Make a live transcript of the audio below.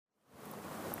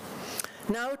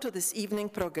Now to this evening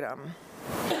program.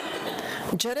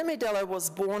 Jeremy Deller was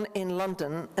born in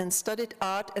London and studied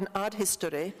art and art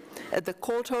history at the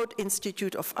Courtauld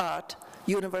Institute of Art,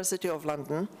 University of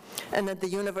London, and at the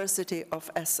University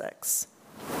of Essex.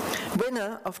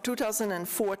 Winner of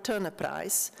 2004 Turner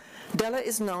Prize, Deller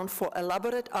is known for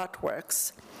elaborate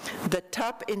artworks that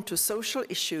tap into social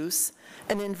issues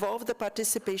and involve the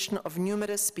participation of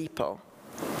numerous people.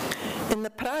 In the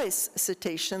prize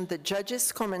citation, the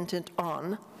judges commented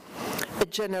on a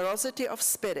generosity of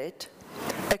spirit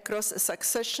across a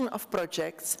succession of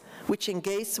projects which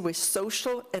engage with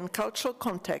social and cultural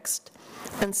context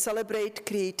and celebrate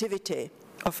creativity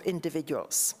of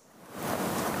individuals.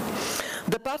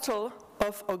 The Battle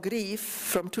of Ogriv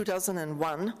from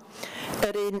 2001,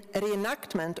 a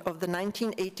reenactment of the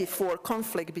 1984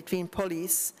 conflict between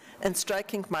police and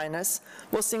striking miners,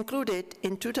 was included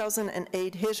in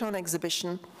 2008 Hirshhorn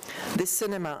exhibition, The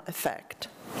Cinema Effect.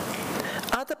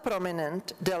 Other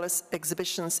prominent Deller's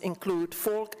exhibitions include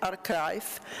Folk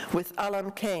Archive with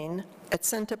Alan Kane at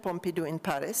Centre Pompidou in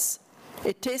Paris,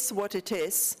 It Is What It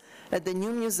Is at the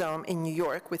New Museum in New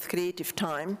York with Creative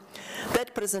Time.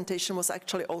 That presentation was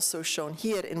actually also shown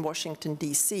here in Washington,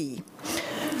 D.C.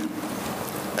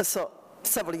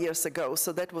 Several years ago,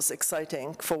 so that was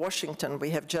exciting. For Washington,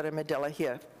 we have Jeremy Deller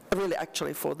here, really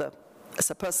actually as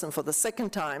a person for the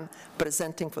second time,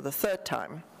 presenting for the third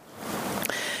time.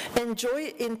 And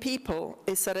Joy in People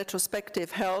is a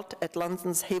retrospective held at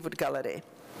London's Haywood Gallery.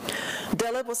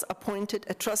 Deller was appointed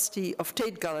a trustee of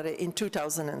Tate Gallery in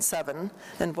 2007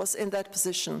 and was in that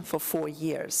position for 4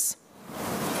 years.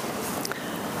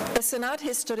 As an art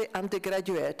history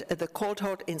undergraduate at the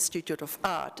Courtauld Institute of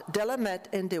Art, Deller met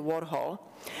Andy Warhol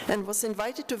and was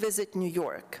invited to visit New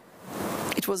York.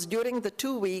 It was during the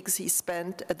 2 weeks he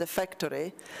spent at the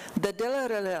factory that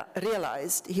Deller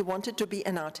realized he wanted to be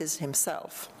an artist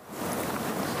himself.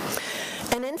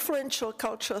 An influential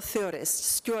cultural theorist,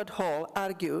 Stuart Hall,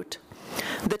 argued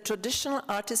that traditional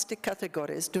artistic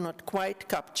categories do not quite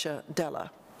capture Deller.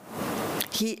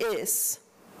 He is,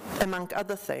 among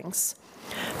other things,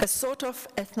 a sort of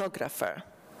ethnographer,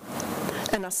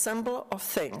 an assembler of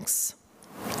things,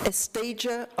 a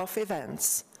stager of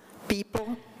events,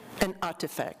 people, and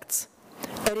artifacts,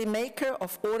 a remaker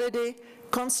of already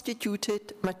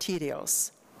constituted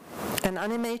materials, an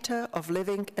animator of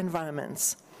living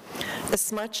environments,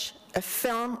 as much a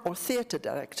film or theater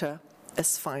director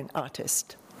as fine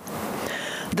artist.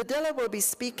 The Deller will be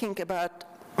speaking about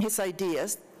his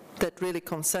ideas that really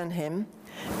concern him,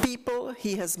 people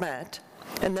he has met,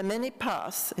 and the many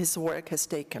paths his work has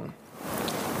taken.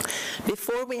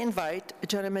 Before we invite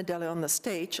Jeremy Deller on the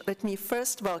stage, let me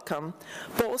first welcome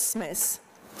Paul Smith,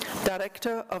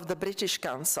 Director of the British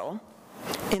Council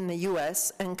in the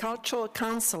US and Cultural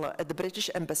Counselor at the British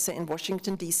Embassy in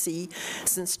Washington, D.C.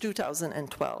 since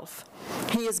 2012.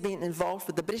 He has been involved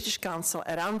with the British Council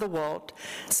around the world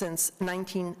since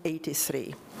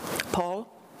 1983. Paul?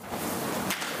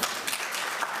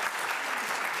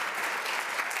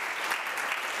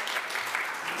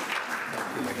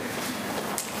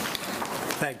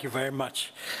 Thank you very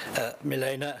much,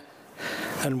 Milena,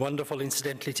 and wonderful,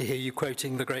 incidentally, to hear you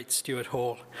quoting the great Stuart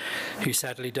Hall, who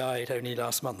sadly died only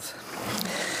last month.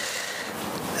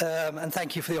 And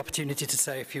thank you for the opportunity to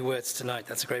say a few words tonight.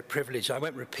 That's a great privilege. I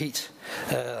won't repeat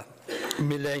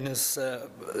Milena's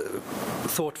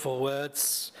thoughtful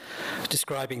words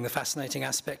describing the fascinating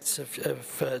aspects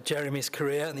of Jeremy's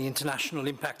career and the international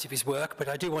impact of his work, but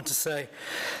I do want to say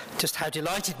just how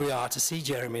delighted we are to see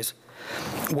Jeremy's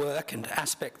work and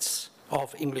aspects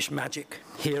of English magic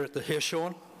here at the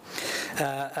Hirshhorn,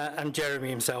 and Jeremy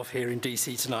himself here in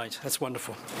DC tonight. That's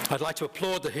wonderful. I'd like to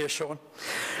applaud the Hirshhorn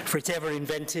for its ever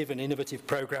inventive and innovative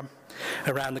program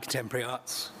around the contemporary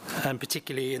arts, and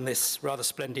particularly in this rather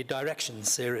splendid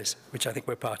Directions series, which I think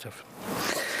we're part of.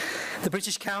 The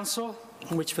British Council,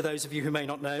 which for those of you who may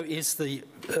not know is the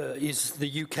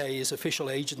UK's official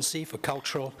agency for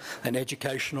cultural and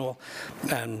educational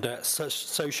and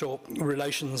social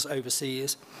relations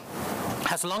overseas,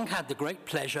 has long had the great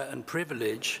pleasure and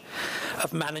privilege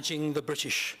of managing the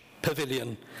British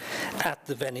Pavilion at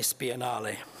the Venice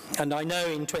Biennale. And I know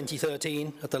in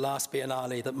 2013, at the last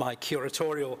Biennale, that my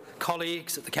curatorial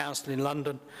colleagues at the Council in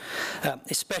London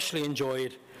especially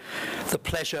enjoyed the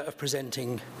pleasure of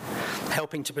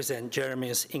helping to present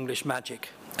Jeremy's English Magic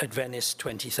at Venice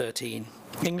 2013.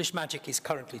 English Magic is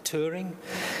currently touring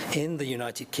in the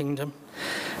United Kingdom,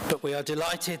 but we are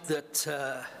delighted that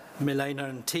Milena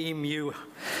and team, you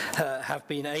have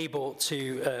been able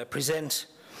to present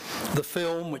the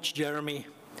film which Jeremy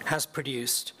has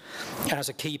produced as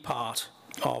a key part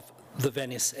of the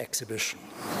Venice exhibition.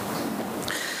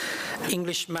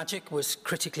 English Magic was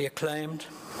critically acclaimed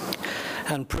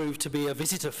and proved to be a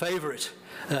visitor favourite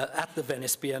at the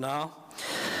Venice Biennale,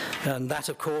 and that,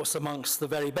 of course, amongst the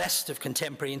very best of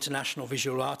contemporary international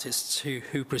visual artists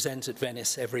who present at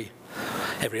Venice every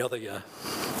other year.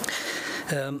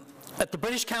 At the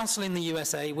British Council in the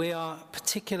USA, we are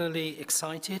particularly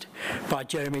excited by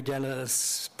Jeremy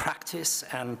Deller's practice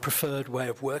and preferred way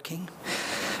of working,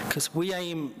 because we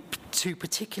aim to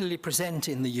particularly present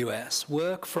in the US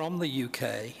work from the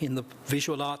UK in the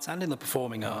visual arts and in the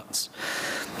performing arts,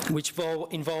 which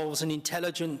involves an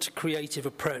intelligent, creative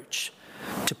approach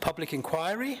to public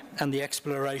inquiry and the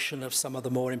exploration of some of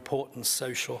the more important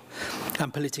social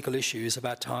and political issues of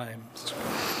our times.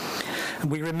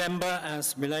 We remember,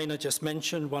 as Milena just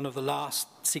mentioned, one of the last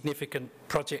significant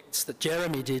projects that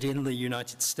Jeremy did in the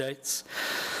United States.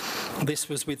 This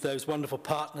was with those wonderful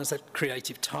partners at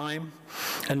Creative Time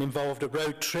and involved a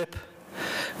road trip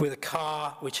with a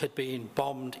car which had been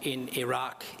bombed in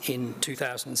Iraq in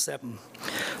 2007.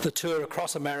 The tour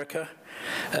across America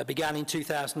began in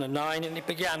 2009, and it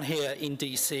began here in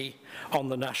DC on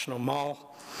the National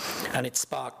Mall, and it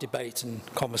sparked debate and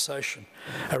conversation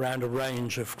around a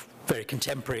range of very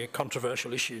contemporary and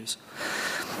controversial issues.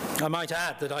 I might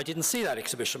add that I didn't see that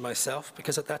exhibition myself,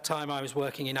 because at that time I was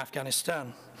working in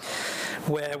Afghanistan,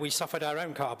 where we suffered our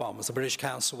own car bombs. The British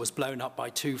Council was blown up by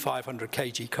 2 500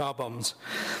 kg car bombs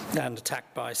and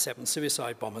attacked by 7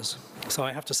 suicide bombers. So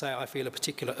I have to say I feel a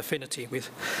particular affinity with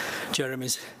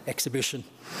Jeremy's exhibition,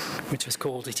 which was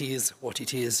called It Is What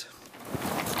It Is.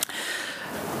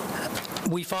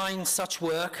 We find such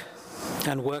work,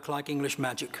 and work like English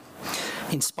Magic,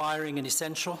 inspiring and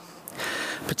essential,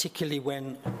 particularly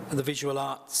when the visual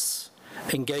arts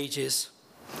engages,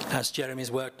 as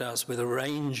Jeremy's work does, with a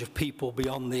range of people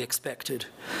beyond the expected.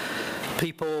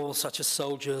 People such as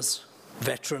soldiers,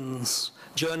 veterans,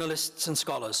 journalists and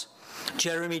scholars.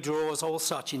 Jeremy draws all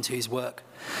such into his work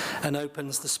and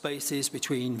opens the spaces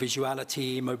between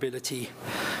visuality, mobility,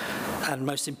 and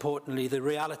most importantly, the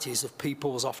realities of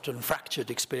people's often fractured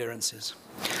experiences.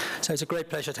 So it's a great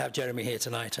pleasure to have Jeremy here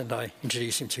tonight, and I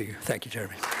introduce him to you. Thank you,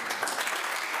 Jeremy.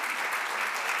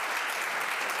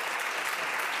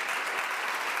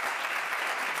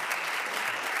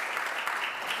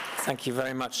 Thank you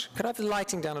very much. Could I have the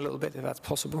lighting down a little bit, if that's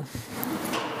possible?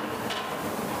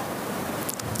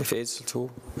 If it is at all.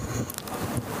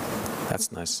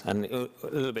 That's nice. And a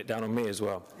little bit down on me as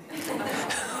well.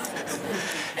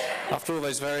 After all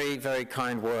those very, very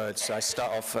kind words, I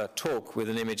start off a talk with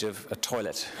an image of a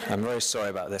toilet. I'm very sorry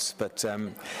about this, but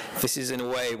this is in a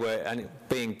way where, and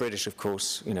being British, of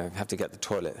course, you know, have to get the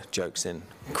toilet jokes in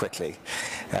quickly,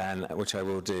 which I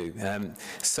will do.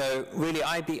 So really,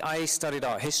 I studied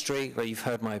art history. Well, you've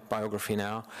heard my biography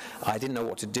now. I didn't know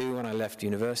what to do when I left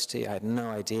university. I had no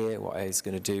idea what I was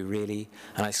going to do, really,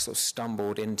 and I sort of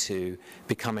stumbled into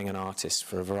becoming an artist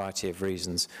for a variety of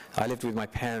reasons. I lived with my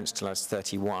parents till I was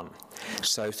 31.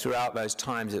 So throughout those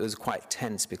times, it was quite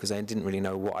tense because I didn't really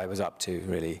know what I was up to,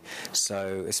 really.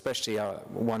 So especially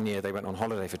one year, they went on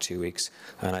holiday for 2 weeks,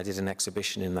 and I did an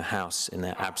exhibition in the house in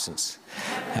their absence.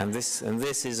 And this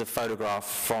is a photograph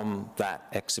from that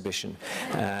exhibition.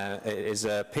 It is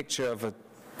a picture of a,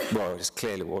 well, it's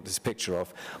clearly what it's a picture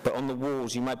of, but on the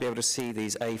walls you might be able to see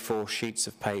these A4 sheets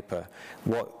of paper.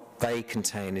 What they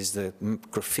contain is the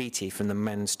graffiti from the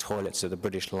men's toilets of the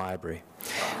British Library,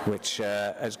 which,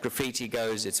 as graffiti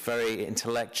goes, it's very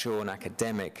intellectual and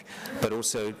academic, but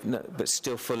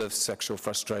still full of sexual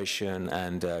frustration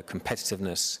and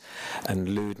competitiveness and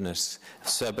lewdness.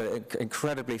 So, but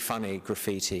incredibly funny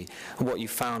graffiti. And what you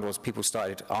found was people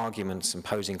started arguments and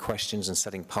posing questions and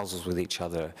setting puzzles with each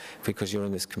other because you're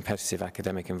in this competitive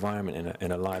academic environment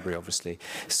in a library, obviously.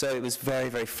 So it was very,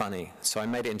 very funny. So I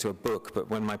made it into a book, but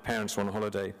when my parents were on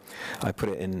holiday, I put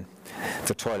it in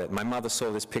the toilet. My mother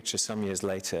saw this picture some years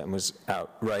later and was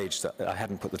outraged that I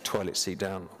hadn't put the toilet seat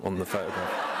down on the photograph.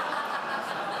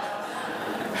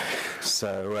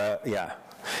 So, yeah.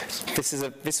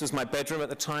 This was my bedroom at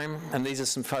the time, and these are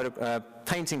some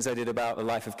paintings I did about the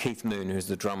life of Keith Moon, who's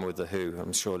the drummer with The Who.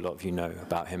 I'm sure a lot of you know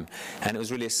about him. And it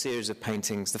was really a series of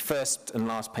paintings, the first and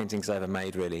last paintings I ever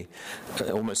made, really,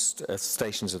 almost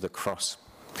Stations of the Cross.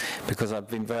 Because I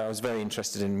was very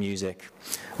interested in music,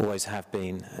 always have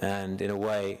been, and in a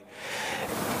way,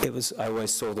 I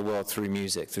always saw the world through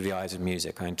music, through the eyes of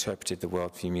music. I interpreted the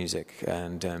world through music,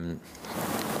 and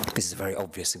this is a very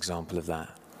obvious example of that.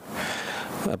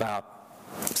 About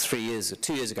 2 years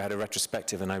ago, I had a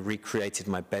retrospective, and I recreated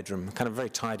my bedroom, kind of very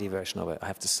tidy version of it, I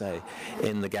have to say,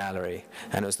 in the gallery.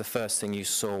 And it was the first thing you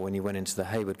saw when you went into the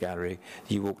Hayward Gallery.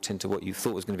 You walked into what you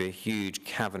thought was going to be a huge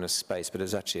cavernous space, but it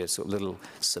was actually a sort of little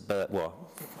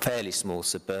fairly small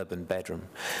suburban bedroom.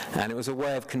 And it was a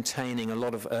way of containing a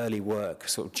lot of early work,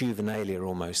 sort of juvenilia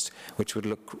almost, which would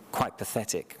look quite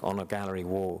pathetic on a gallery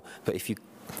wall. But if you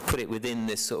put it within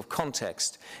this sort of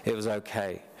context, it was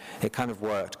okay. It kind of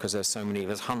worked because there's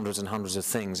hundreds and hundreds of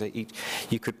things.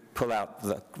 You could pull out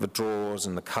the drawers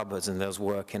and the cupboards, and there was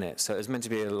work in it. So it was meant to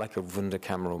be like a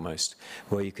Wunderkammer almost,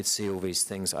 where you could see all these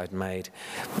things I'd made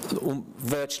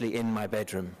virtually in my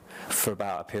bedroom for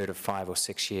about a period of 5 or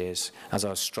 6 years, as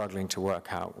I was struggling to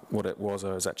work out what it was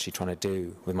I was actually trying to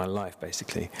do with my life,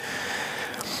 basically.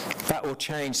 That all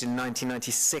changed in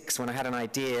 1996 when I had an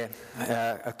idea,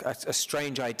 a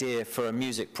strange idea for a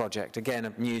music project.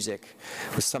 Again, music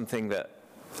was something that,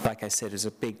 like I said, is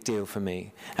a big deal for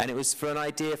me. And it was for an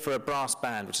idea for a brass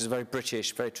band, which is a very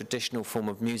British, very traditional form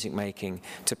of music making,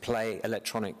 to play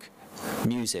electronic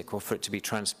music, or for it to be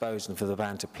transposed and for the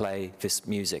band to play this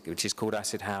music, which is called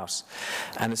acid house.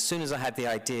 And as soon as I had the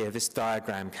idea, this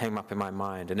diagram came up in my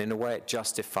mind, and in a way it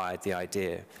justified the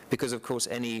idea, because of course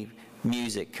any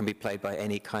music can be played by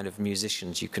any kind of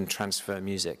musicians. You can transfer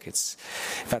music.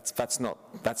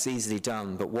 That's easily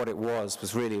done. But what it was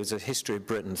a history of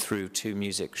Britain through 2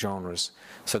 music genres.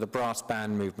 So the brass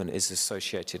band movement is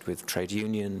associated with trade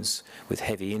unions, with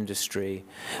heavy industry,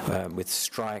 with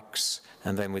strikes,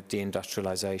 and then with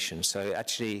deindustrialization. So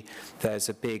actually, there's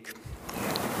a big.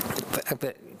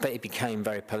 But it became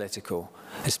very political,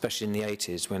 especially in the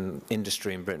 80s, when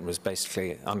industry in Britain was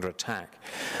basically under attack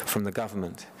from the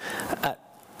government.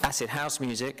 Acid house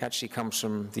music actually comes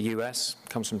from the US,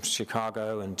 comes from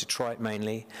Chicago and Detroit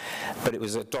mainly, but it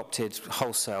was adopted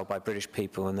wholesale by British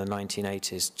people in the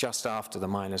 1980s, just after the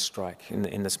miners' strike,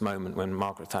 in this moment when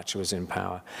Margaret Thatcher was in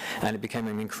power. And it became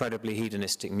an incredibly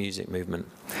hedonistic music movement.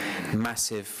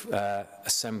 Massive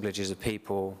assemblages of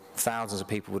people, thousands of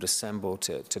people would assemble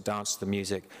to dance to the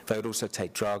music. They would also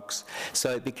take drugs. So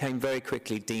it became very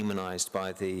quickly demonized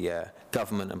by the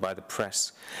government and by the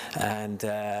press, and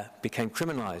became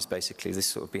criminalized, basically, this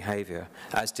sort of behavior,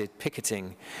 as did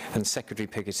picketing and secondary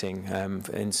picketing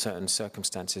in certain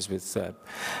circumstances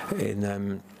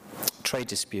in trade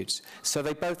disputes. So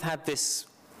they both had this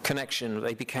connection.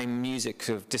 They became music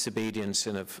of disobedience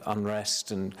and of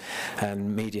unrest and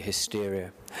media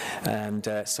hysteria. And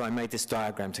so I made this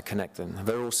diagram to connect them.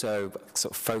 There are also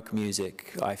sort of folk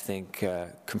music, I think,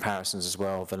 comparisons as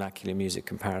well, vernacular music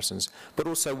comparisons. But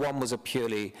also one was a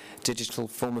purely digital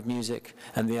form of music,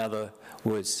 and the other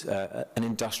was an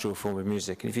industrial form of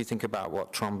music. And if you think about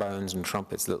what trombones and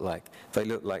trumpets look like, they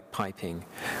look like piping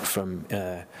from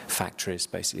factories,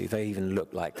 basically. They even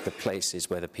look like the places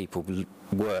where the people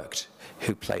worked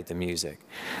who played the music.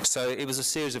 So it was a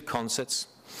series of concerts.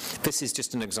 This is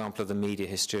just an example of the media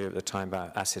history at the time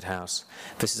about acid house.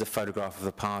 This is a photograph of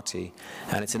the party,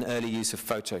 and it's an early use of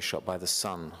Photoshop by The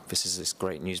Sun. This is this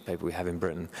great newspaper we have in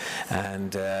Britain.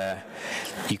 And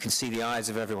you can see the eyes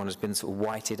of everyone has been sort of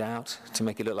whited out to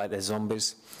make it look like they're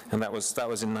zombies. And that was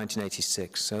in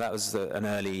 1986. So that was an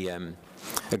early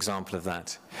example of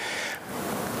that.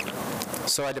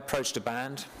 So I'd approached a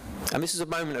band, and this is a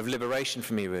moment of liberation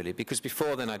for me, really, because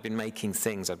before then I'd been making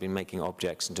things, I'd been making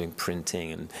objects and doing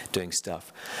printing and doing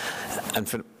stuff. And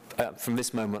from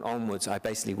this moment onwards, I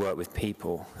basically work with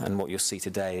people, and what you'll see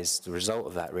today is the result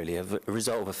of that, really, a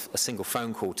result of a single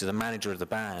phone call to the manager of the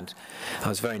band. I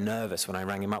was very nervous when I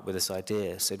rang him up with this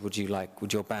idea. I said, would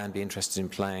your band be interested in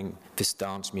playing this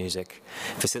dance music?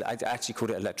 They said, I actually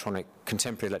called it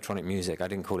contemporary electronic music. I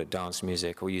didn't call it dance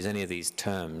music or use any of these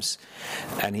terms.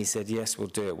 And he said, yes, we'll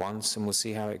do it once and we'll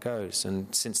see how it goes.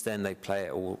 And since then, they play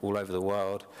it all over the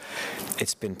world.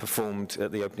 It's been performed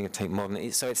at the opening of Tate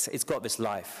Modern. So it's got this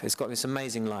life. It's got this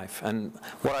amazing life. And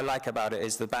what I like about it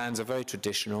is the bands are very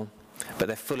traditional, but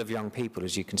they're full of young people,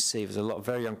 as you can see. There's a lot of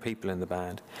very young people in the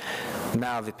band.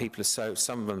 Now the people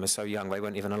some of them are so young, they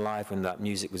weren't even alive when that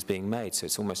music was being made, so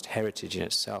it's almost heritage in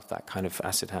itself, that kind of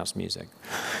acid house music.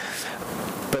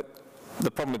 But the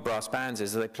problem with brass bands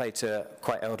is that they play to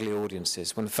quite elderly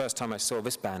audiences. When the first time I saw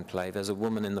this band play, there's a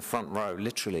woman in the front row,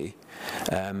 literally,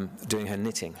 doing her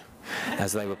knitting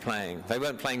as they were playing. They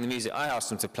weren't playing the music I asked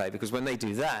them to play, because when they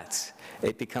do that,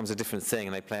 it becomes a different thing,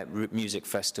 and they play at music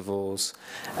festivals,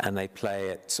 and they play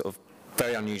at sort of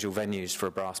very unusual venues for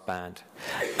a brass band,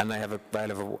 and they have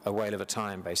a whale of a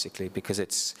time, basically,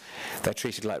 because they're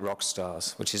treated like rock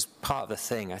stars, which is part of the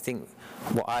thing. I think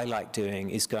what I like doing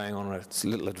is going on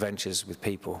little adventures with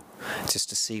people, just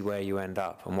to see where you end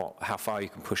up and how far you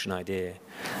can push an idea.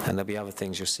 And there'll be other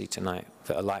things you'll see tonight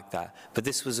that are like that. But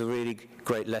this was a really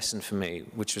great lesson for me,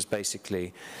 which was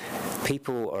basically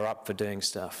people are up for doing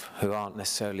stuff who aren't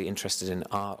necessarily interested in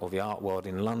art or the art world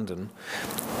in London,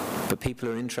 but people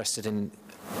are interested in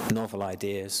novel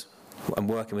ideas and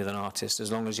working with an artist.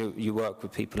 As long as you work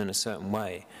with people in a certain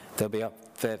way, they'll be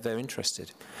up, they're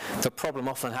interested. The problem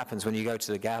often happens when you go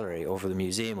to the gallery or the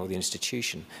museum or the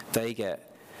institution. They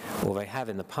have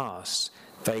in the past,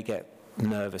 they get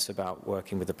nervous about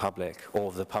working with the public,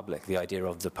 or the idea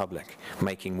of the public,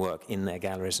 making work in their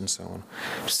galleries and so on.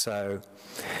 So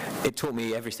it taught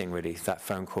me everything, really, that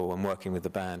phone call and working with the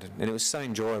band. And it was so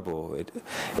enjoyable.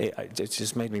 It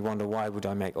just made me wonder, why would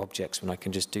I make objects when I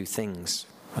can just do things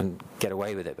and get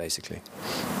away with it, basically.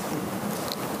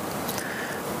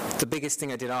 The biggest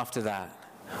thing I did after that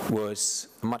was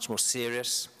much more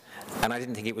serious, and I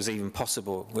didn't think it was even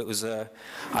possible. It was I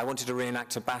wanted to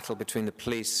reenact a battle between the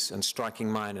police and striking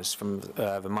miners from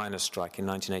the miners' strike in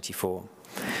 1984.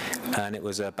 And it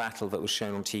was a battle that was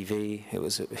shown on TV.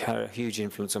 It had a huge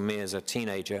influence on me as a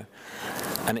teenager,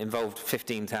 and it involved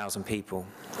 15,000 people.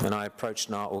 And I approached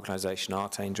an art organisation,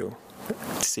 Art Angel,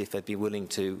 to see if they'd be willing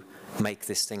to make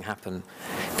this thing happen,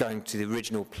 going to the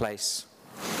original place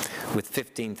with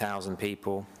 15,000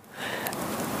 people,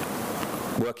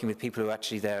 working with people who were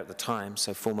actually there at the time,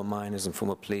 so former miners and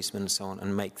former policemen and so on,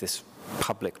 and make this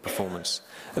public performance.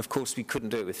 Of course, we couldn't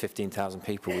do it with 15,000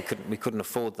 people. We couldn't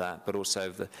afford that, but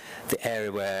also the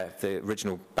area where the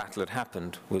original battle had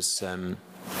happened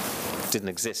didn't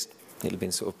exist. It had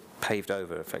been sort of paved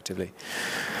over, effectively.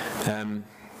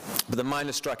 But the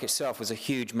miners' strike itself was a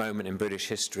huge moment in British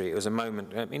history. It was a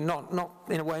moment, I mean, not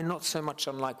in a way, not so much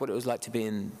unlike what it was like to be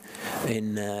in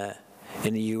the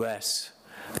US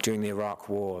during the Iraq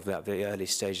War, the early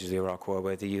stages of the Iraq War,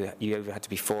 where you either had to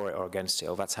be for it or against it,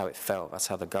 or that's how it felt. That's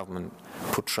how the government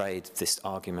portrayed this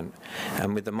argument.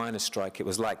 And with the miners' strike, it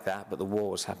was like that, but the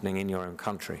war was happening in your own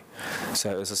country.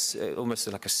 So it was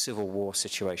almost like a civil war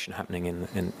situation happening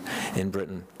in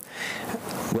Britain,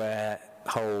 where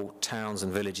whole towns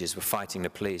and villages were fighting the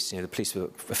police. You know, the police were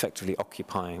effectively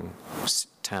occupying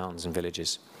towns and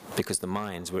villages, because the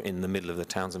mines were in the middle of the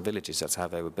towns and villages. That's how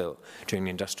they were built during the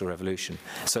Industrial Revolution.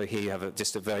 So here you have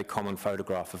just a very common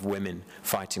photograph of women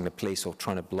fighting the police or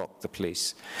trying to block the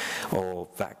police, or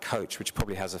that coach, which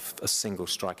probably has a single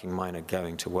striking miner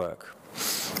going to work.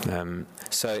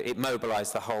 So it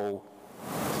mobilized the whole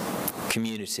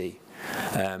community,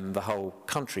 the whole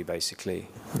country, basically,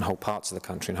 and whole parts of the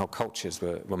country and whole cultures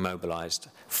were mobilized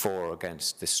for or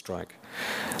against this strike.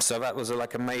 So that was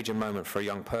like a major moment for a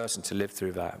young person to live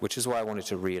through that, which is why I wanted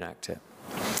to reenact it.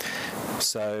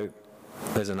 So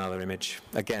there's another image.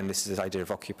 Again, this is this idea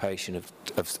of occupation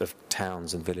of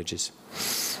towns and villages.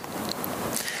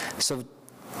 So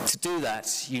to do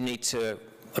that, you need to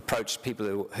approach people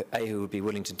who would be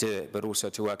willing to do it, but also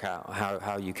to work out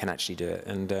how you can actually do it.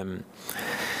 And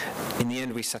in the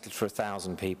end, we settled for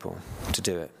 1,000 people to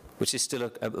do it, which is still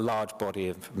a large body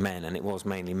of men, and it was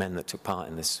mainly men that took part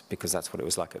in this, because that's what it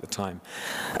was like at the time.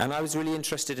 And I was really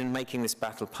interested in making this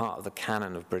battle part of the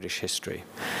canon of British history,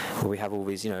 where we have all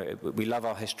these, we love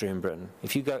our history in Britain.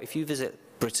 If you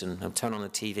visit Britain and turn on the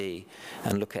TV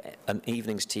and look at an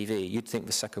evening's TV, you'd think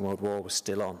the Second World War was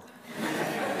still on.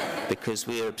 Because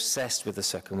we are obsessed with the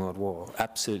Second World War,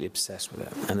 absolutely obsessed with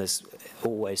it. And there's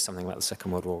always something about the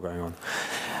Second World War going on.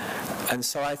 And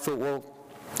so I thought, well,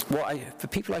 the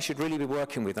people I should really be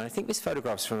working with, and I think these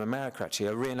photographs from America actually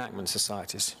are reenactment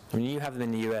societies. I mean, you have them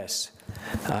in the US.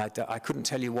 I couldn't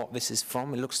tell you what this is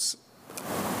from. It looks,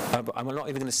 I'm not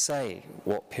even going to say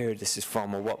what period this is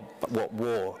from or what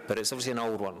war, but it's obviously an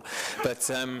old one. But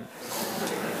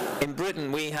in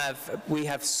Britain, we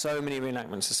have so many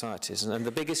reenactment societies, and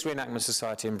the biggest reenactment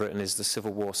society in Britain is the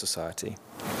Civil War Society.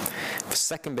 The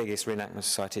second biggest reenactment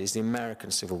society is the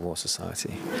American Civil War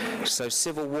Society. So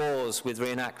civil wars with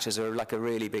reenactors are like a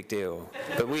really big deal.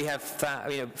 But we have that,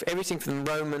 everything from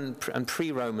Roman and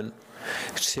pre-Roman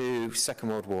to Second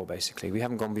World War, basically. We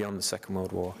haven't gone beyond the Second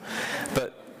World War.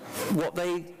 But what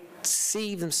they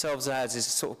see themselves as is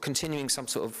sort of continuing some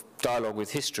sort of dialogue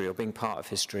with history or being part of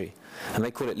history. And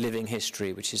they call it living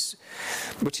history, which is,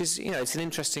 you know, it's an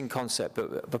interesting concept,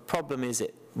 but the problem is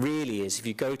it really is, if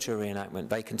you go to a reenactment,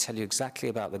 they can tell you exactly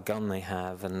about the gun they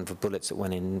have and the bullets that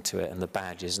went into it and the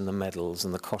badges and the medals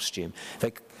and the costume.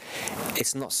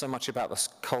 It's not so much about the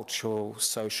cultural,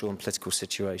 social and political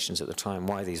situations at the time,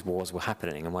 why these wars were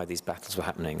happening and why these battles were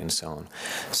happening and so on.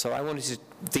 So I wanted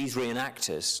these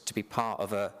reenactors to be part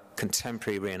of a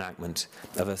contemporary reenactment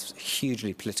of a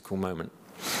hugely political moment.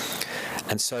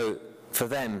 And so for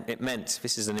them, it meant,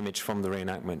 this is an image from the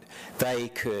reenactment, they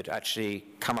could actually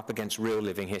come up against real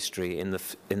living history in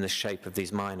the shape of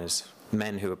these miners,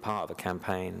 men who were part of a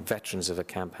campaign, veterans of a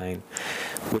campaign,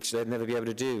 which they'd never be able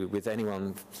to do with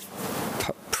anyone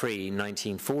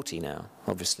pre-1940 now,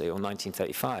 obviously, or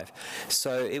 1935.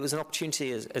 So it was an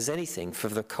opportunity as anything for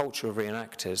the culture of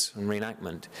reenactors and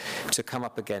reenactment to come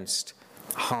up against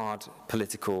hard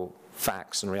political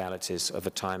facts and realities of a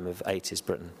time of 80s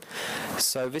Britain.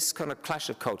 So this kind of clash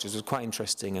of cultures was quite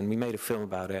interesting, and we made a film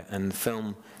about it, and the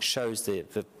film shows the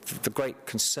great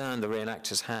concern the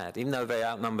reenactors had, even though they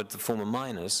outnumbered the former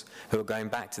miners who were going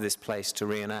back to this place to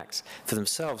reenact for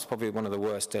themselves probably one of the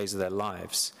worst days of their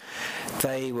lives.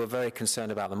 They were very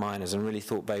concerned about the miners and really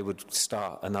thought they would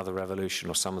start another revolution,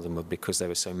 or some of them would, because they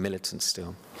were so militant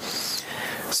still.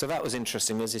 So that was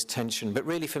interesting, there's this tension. But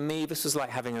really for me, this was like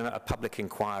having a public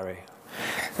inquiry,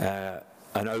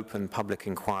 an open public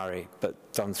inquiry,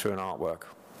 but done through an artwork,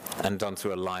 and done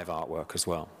through a live artwork as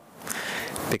well,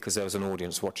 because there was an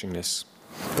audience watching this.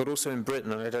 But also in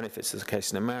Britain, and I don't know if it's the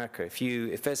case in America,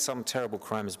 if there's some terrible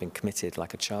crime has been committed,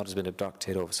 like a child has been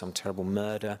abducted or some terrible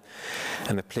murder,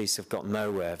 and the police have got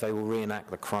nowhere, they will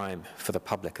reenact the crime for the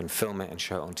public and film it and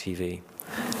show it on TV.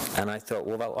 And I thought,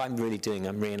 well, what I'm really doing,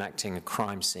 I'm reenacting a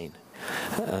crime scene.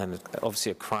 And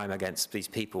obviously a crime against these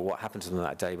people, what happened to them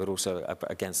that day, but also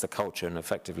against the culture and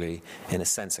effectively, in a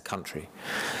sense, a country.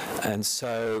 And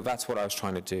so that's what I was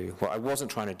trying to do. What I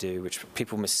wasn't trying to do, which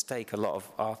people mistake a lot of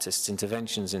artists'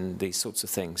 interventions in these sorts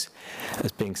of things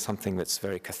as being something that's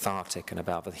very cathartic and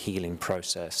about the healing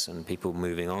process and people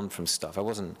moving on from stuff. I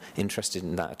wasn't interested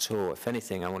in that at all. If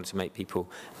anything, I wanted to make people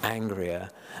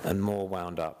angrier and more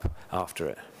wound up after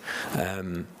it.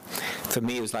 For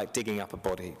me, it was like digging up a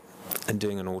body and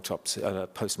doing an autopsy, a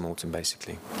post-mortem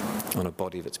basically, on a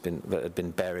body that had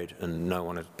been buried and no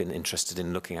one had been interested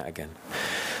in looking at again.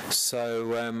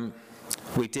 So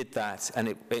we did that, and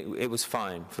it was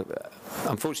fine.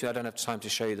 Unfortunately, I don't have time to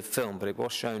show you the film, but it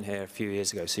was shown here a few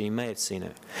years ago, so you may have seen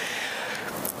it.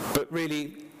 But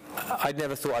really, I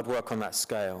never thought I'd work on that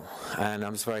scale, and I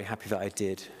was very happy that I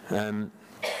did.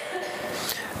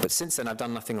 But since then, I've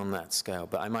done nothing on that scale,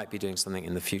 but I might be doing something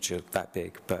in the future that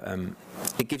big. But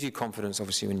it gives you confidence,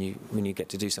 obviously, when you get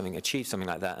to do something, achieve something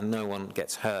like that, and no one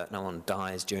gets hurt, no one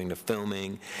dies during the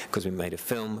filming, because we made a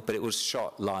film, but it was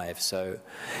shot live, so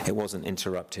it wasn't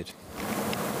interrupted.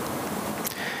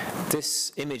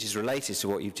 This image is related to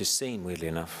what you've just seen, weirdly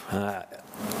enough.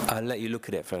 I'll let you look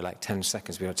at it for like 10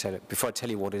 seconds before I tell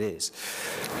you what it is.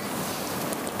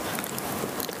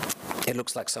 It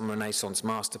looks like some Renaissance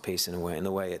masterpiece in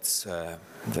the way it's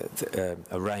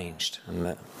arranged.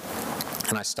 And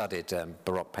I studied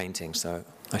Baroque painting, so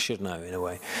I should know in a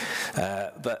way.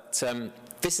 But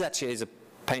this actually is a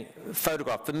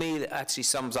photograph, for me, that actually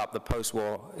sums up the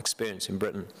post-war experience in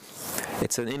Britain.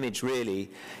 It's an image,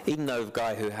 really, even though the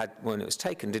guy who had, when it was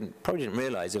taken, probably didn't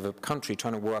realize, of a country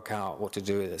trying to work out what to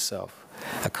do with itself.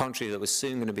 A country that was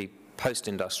soon going to be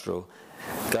post-industrial,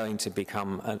 going to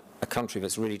become a country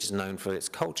that's really just known for its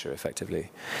culture, effectively.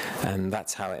 And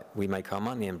that's how we make our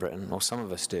money in Britain, or some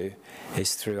of us do,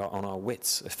 is on our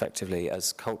wits, effectively,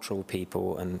 as cultural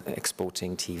people, and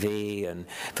exporting TV, and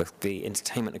the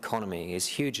entertainment economy is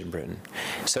huge in Britain.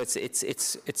 So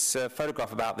it's a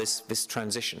photograph about this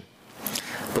transition.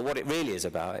 But what it really is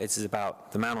about, it's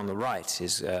about the man on the right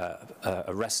is a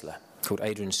wrestler called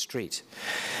Adrian Street.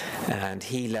 And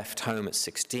he left home at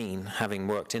 16, having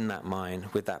worked in that mine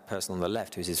with that person on the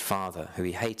left, who's his father, who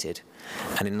he hated.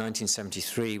 And in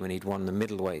 1973, when he'd won the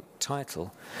middleweight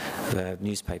title, the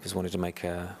newspapers wanted to make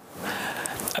a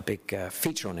big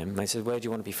feature on him. They said, where do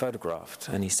you want to be photographed?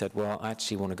 And he said, well, I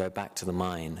actually want to go back to the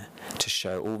mine to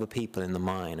show all the people in the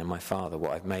mine and my father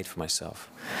what I've made for myself.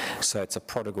 So it's a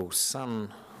prodigal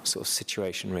son sort of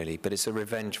situation, really, but it's a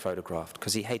revenge photograph,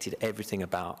 because he hated everything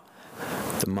about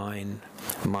the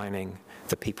mining,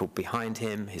 the people behind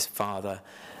him, his father,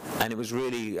 and it was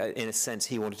really, in a sense,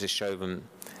 he wanted to show them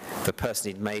the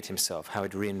person he'd made himself, how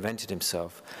he'd reinvented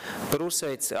himself. But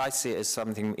also, I see it as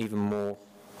something even more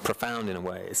profound in a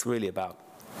way. It's really about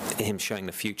him showing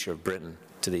the future of Britain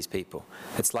to these people.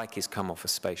 It's like he's come off a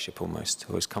spaceship almost,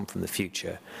 or he's come from the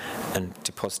future and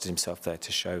deposited himself there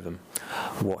to show them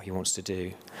what he wants to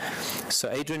do. So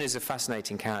Adrian is a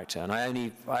fascinating character, and I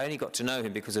only got to know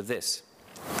him because of this.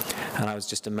 And I was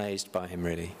just amazed by him,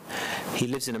 really. He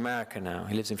lives in America now.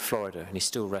 He lives in Florida, and he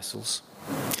still wrestles.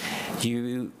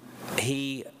 He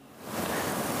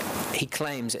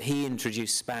claims that he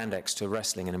introduced spandex to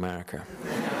wrestling in America,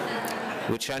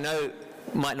 which I know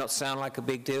might not sound like a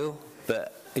big deal,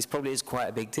 but it probably is quite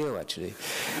a big deal, actually.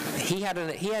 He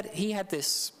had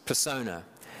this persona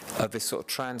of this sort of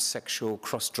transsexual,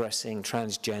 cross-dressing,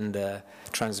 transgender,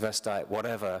 transvestite,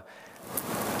 whatever,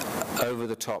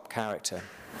 over-the-top character.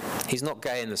 He's not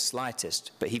gay in the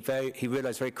slightest, but he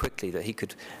realized very quickly that he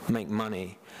could make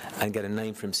money and get a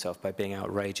name for himself by being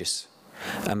outrageous.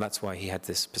 And that's why he had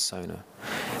this persona.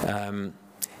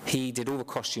 He did all the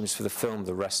costumes for the film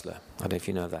The Wrestler. I don't know if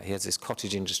you know that. He has this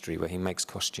cottage industry where he makes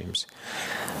costumes.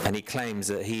 And he claims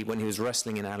that when he was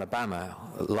wrestling in Alabama,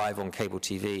 live on cable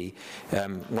TV,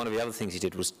 one of the other things he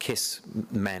did was kiss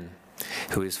men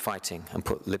who he was fighting and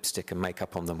put lipstick and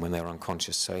makeup on them when they were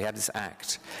unconscious. So he had this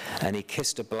act, and he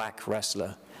kissed a black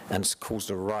wrestler and caused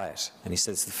a riot. And he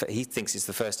says he thinks it's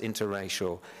the first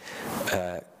interracial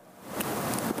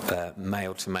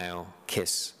male-to-male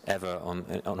kiss ever on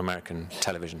American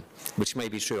television, which may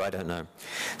be true, I don't know.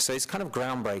 So it's kind of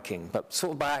groundbreaking, but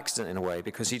sort of by accident in a way,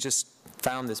 because he just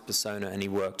found this persona and he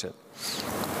worked it.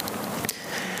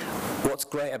 What's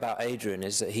great about Adrian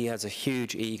is that he has a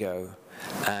huge ego,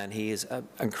 and he is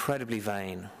incredibly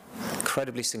vain,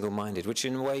 incredibly single-minded, which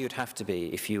in a way you'd have to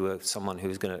be if you were someone who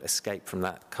was going to escape from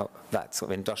that sort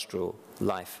of industrial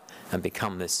life and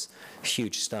become this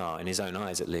huge star, in his own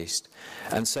eyes at least.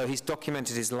 And so he's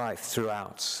documented his life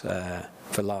throughout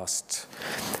the last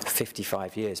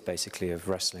 55 years, basically, of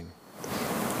wrestling.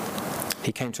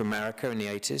 He came to America in the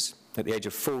 80s. At the age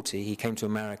of 40, he came to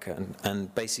America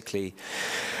and basically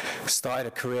started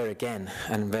a career again,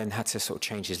 and then had to sort of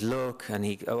change his look. And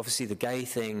he, obviously the gay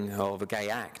thing, or the gay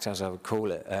act, as I would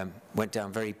call it, went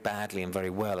down very badly and very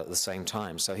well at the same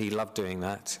time. So he loved doing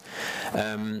that.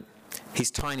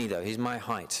 He's tiny, though. He's my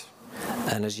height.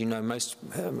 And as you know, most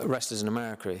wrestlers in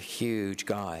America are huge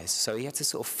guys. So he had to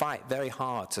sort of fight very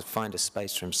hard to find a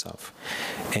space for himself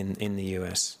in the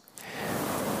US.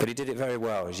 But he did it very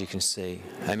well, as you can see.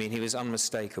 I mean, he was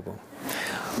unmistakable.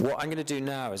 What I'm going to do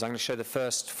now is I'm going to show the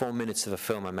first 4 minutes of a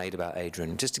film I made about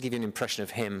Adrian, just to give you an impression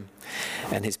of him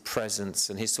and his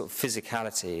presence and his sort of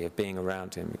physicality of being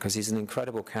around him, because he's an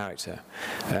incredible character.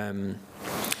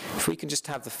 If we can just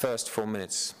have the first 4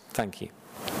 minutes. Thank you.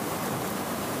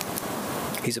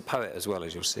 He's a poet as well,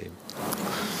 as you'll see.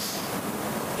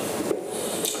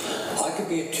 I could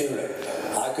be a tulip.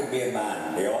 I could be a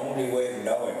man. The only way of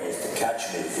knowing is to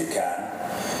catch me if you can.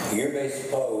 You may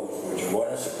suppose what you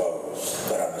want to suppose,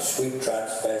 but I'm a sweet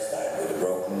transvestite with a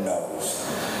broken nose.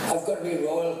 I've got to be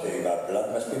royalty, my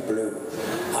blood must be blue.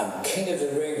 I'm king of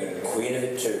the ring and queen of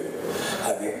it too.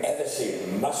 Have you ever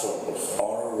seen muscles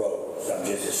on a rose? I'm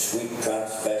just a sweet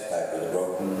transvestite with a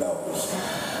broken nose.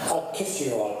 I'll kiss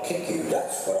you, I'll kick you,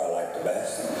 that's what I like the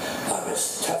best. I'm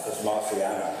as tough as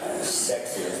Marciana and as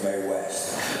sexy as Mae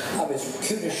West. I'm as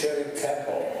cute as Shirley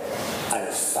Temple and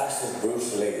as fast as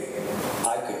Bruce Lee.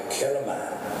 I could kill a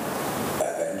man,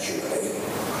 eventually.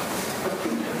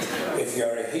 If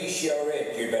you're a he, you're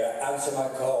it, you better answer my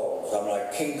calls. I'm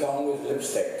like King Kong with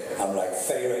lipstick. I'm like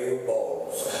Pharaoh with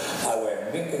balls. I wear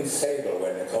mink and sable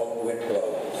when the cold wind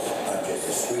blows. I'm just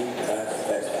a sweet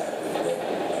transvestite with a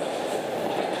broken nose.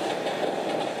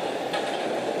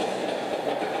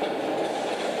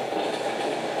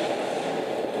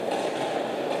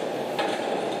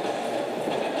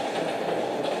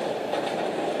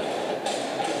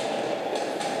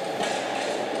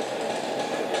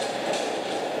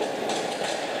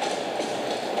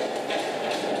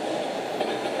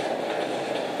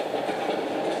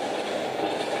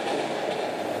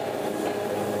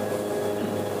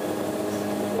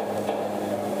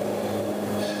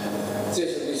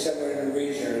 This will be somewhere in the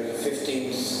region of the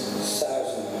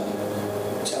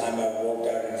 15,000th time I've walked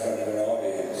out in front of an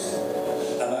audience.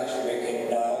 I'm actually making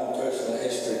my own personal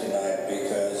history tonight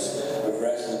because we've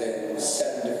wrestled in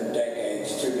 7 different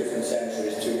decades, 2 different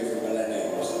centuries, 2 different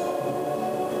millenniums.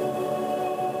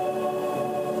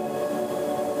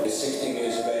 At 16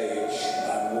 years of age,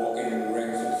 I'm walking in the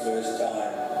ring for the first time.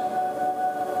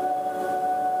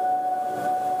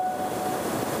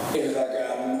 It was like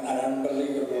an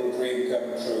unbelievable dream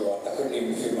come true. I couldn't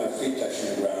even feel my feet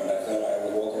touching the ground. I felt I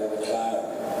was walking on a cloud.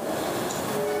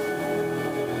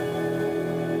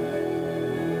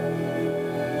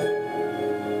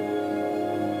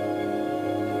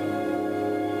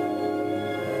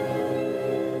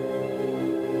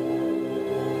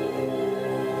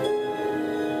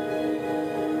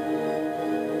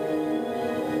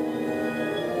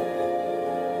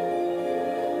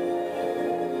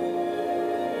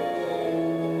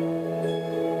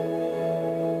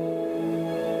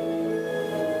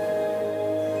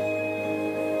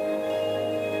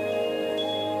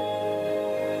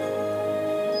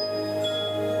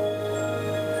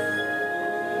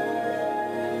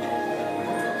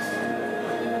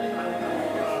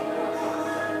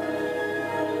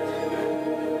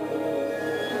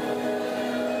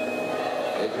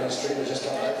 street. He just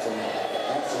got back from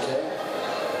Africa.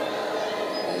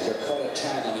 He's got quite a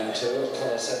tan on him too.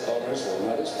 Colour set borders will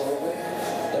notice probably.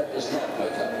 That is not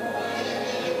makeup.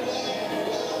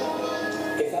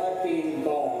 If I'd been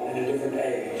born in a different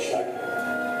age, like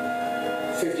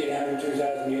 1,500,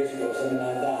 2,000 years ago, something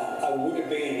like that, I would have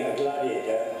been a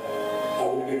gladiator. I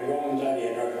would have been a Roman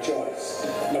gladiator of choice.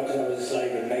 Not because I was a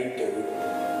slave and made to.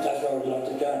 That's what I would love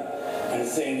to have done. And the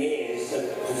thing is that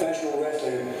professional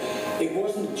wrestling, it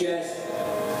wasn't just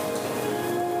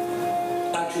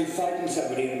actually fighting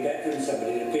somebody and bettering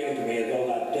somebody that appealed to me as all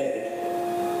that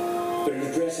dead, but it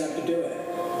was dressing up to do it.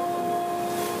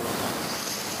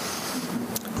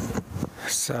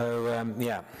 So,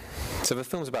 yeah. So the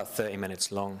film's about 30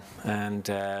 minutes long, and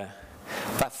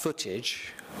that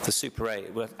footage, the Super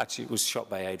 8, well, actually it was shot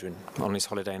by Adrian on his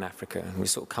holiday in Africa, and we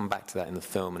sort of come back to that in the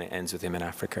film, and it ends with him in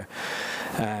Africa.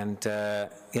 And yeah,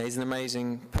 he's an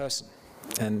amazing person,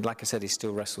 and like I said, he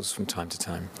still wrestles from time to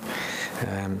time.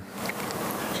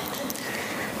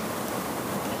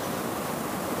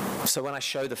 So when I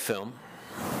show the film,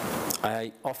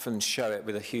 I often show it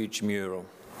with a huge mural,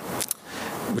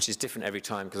 which is different every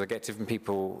time because I get different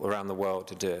people around the world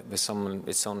to do it. There's someone,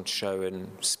 it's on show in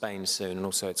Spain soon, and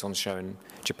also it's on show in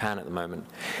Japan at the moment.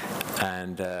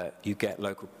 And you get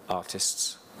local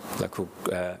artists, local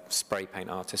spray paint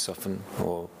artists often,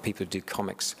 or people who do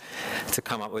comics, to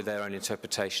come up with their own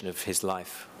interpretation of his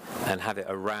life and have it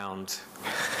around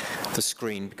the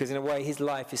screen. Because in a way, his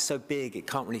life is so big, it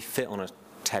can't really fit on a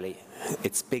telly.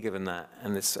 It's bigger than that,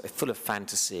 and it's full of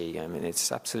fantasy. I mean,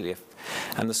 it's absolutely,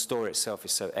 and the story itself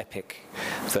is so epic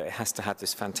that it has to have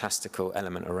this fantastical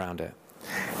element around it.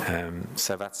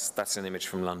 So that's an image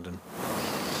from London.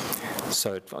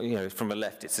 So, you know, from the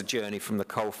left, it's a journey from the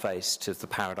coalface to the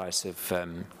paradise of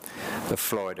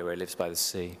Florida, where he lives by the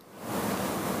sea.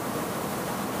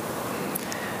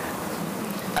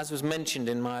 As was mentioned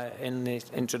in the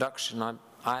introduction,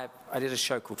 I did a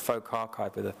show called Folk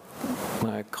Archive with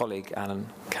my colleague Alan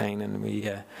Kane, and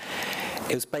it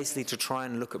was basically to try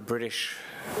and look at British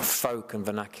folk and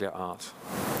vernacular art,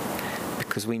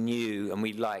 because we knew and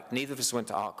we liked, neither of us went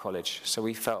to art college, so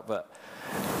we felt that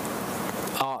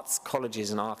arts colleges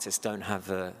and artists don't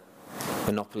have a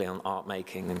monopoly on art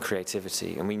making and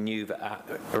creativity, and we knew that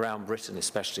around Britain,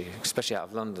 especially out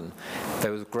of London,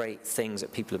 there were great things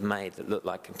that people had made that looked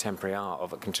like contemporary art, or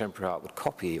that contemporary art would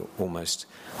copy almost,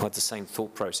 or had the same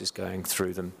thought process going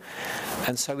through them.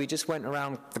 And so we just went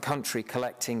around the country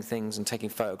collecting things and taking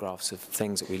photographs of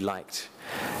things that we liked,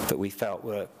 that we felt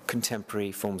were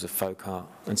contemporary forms of folk art.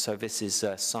 And so this is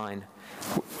a sign.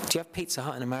 Do you have Pizza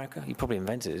Hut in America? You probably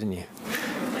invented it, didn't you?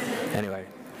 Anyway.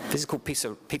 This is called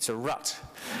Pizza Rut,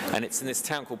 and it's in this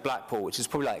town called Blackpool, which is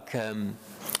probably like,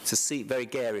 it's a very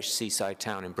garish seaside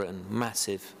town in Britain,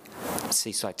 massive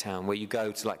seaside town, where you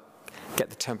go to like get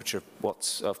the temperature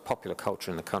of popular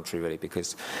culture in the country, really,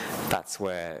 because that's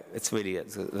where it's really at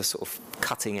the sort of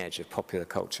cutting edge of popular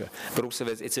culture. But also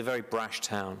it's a very brash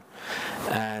town,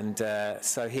 and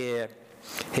so here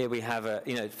we have a,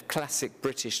 classic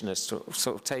Britishness,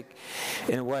 sort of take,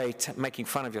 in a way, making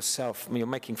fun of yourself. I mean, you're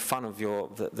making fun of your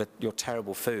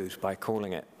terrible food by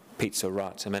calling it Pizza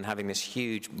Rut, and then having this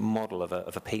huge model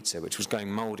of a pizza, which was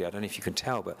going mouldy. I don't know if you can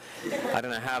tell, but I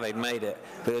don't know how they'd made it,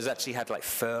 but it was actually had like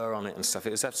fur on it and stuff.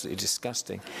 It was absolutely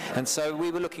disgusting. And so we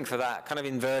were looking for that, kind of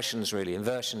inversions, really,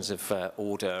 inversions of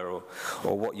order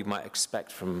or what you might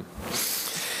expect from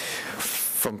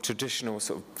traditional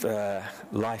sort of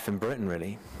life in Britain,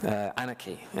 really.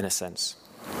 Anarchy, in a sense.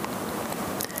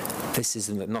 This is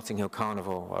in the Notting Hill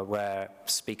Carnival, where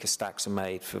speaker stacks are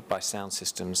made by sound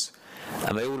systems.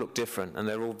 And they all look different, and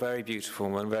they're all very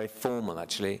beautiful and very formal,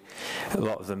 actually, a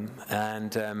lot of them.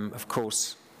 And, of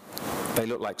course, they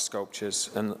look like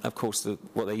sculptures. And, of course,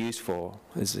 what they're used for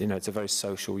is, it's a very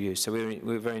social use. So we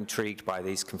were very intrigued by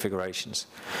these configurations.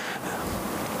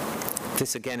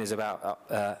 This, again, is about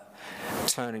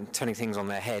turning things on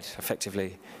their head,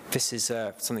 effectively. This is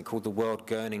something called the World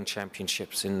Gurning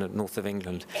Championships in the north of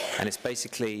England. And it's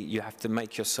basically, you have to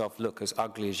make yourself look as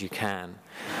ugly as you can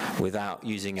without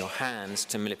using your hands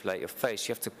to manipulate your face.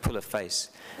 You have to pull a face.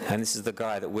 And this is the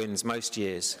guy that wins most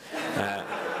years.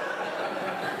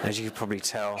 As you can probably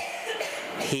tell.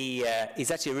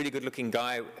 He's actually a really good-looking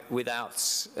guy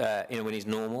without, when he's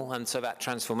normal. And so that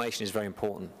transformation is very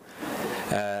important.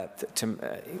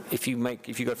 If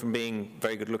you go from being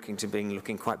very good looking to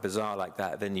looking quite bizarre like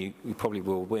that, then you probably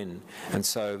will win. And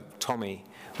so Tommy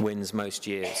wins most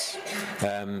years,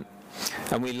 and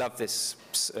we love this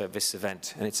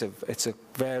event. And it's a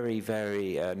very,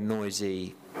 very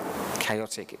noisy,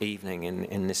 chaotic evening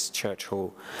in this church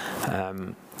hall,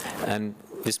 and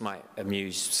this might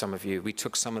amuse some of you. We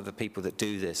took some of the people that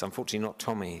do this, unfortunately not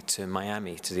Tommy, to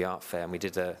Miami to the art fair, and we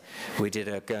did a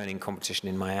gurning competition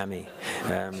in Miami,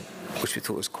 which we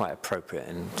thought was quite appropriate,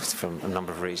 and from a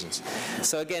number of reasons.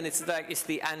 So again, it's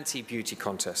the anti-beauty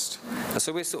contest, and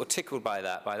so we're sort of tickled by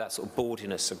that sort of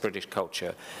bawdiness of British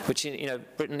culture, which, you know,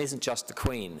 Britain isn't just the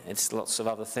Queen; it's lots of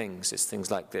other things. It's things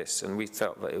like this, and we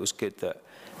felt that it was good that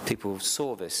people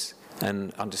saw this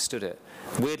and understood it.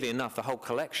 Weirdly enough, the whole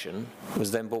collection was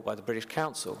then bought by the British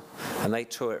Council, and they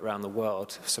tour it around the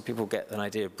world, so people get an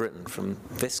idea of Britain from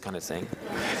this kind of thing,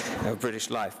 of British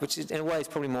life, which is, in a way is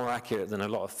probably more accurate than a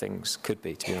lot of things could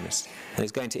be, to be honest. And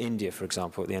it's going to India, for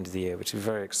example, at the end of the year, which we're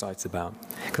very excited about,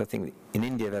 because I think in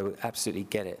India they will absolutely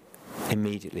get it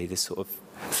immediately, this sort of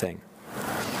thing.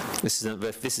 This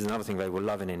is another thing they will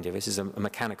love in India. This is a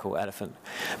mechanical elephant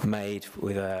made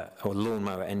with a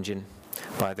lawnmower engine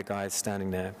by the guys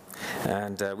standing there.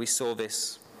 And we saw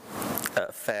this at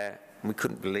a fair, and we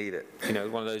couldn't believe it. You know,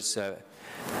 one of those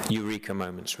eureka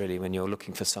moments, really, when you're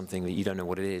looking for something that you don't know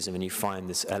what it is, and when you find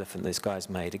this elephant this guy's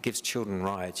made. It gives children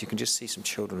rides. You can just see some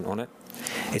children on it.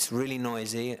 It's really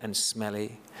noisy and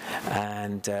smelly,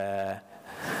 and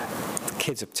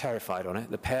kids are terrified on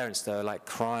it. The parents, though, are like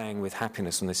crying with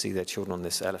happiness when they see their children on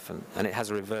this elephant. And it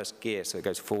has a reverse gear, so it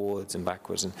goes forwards and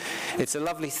backwards. And it's a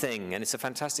lovely thing, and it's a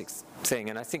fantastic thing.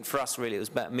 And I think for us, really, it was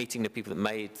about meeting the people that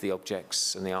made the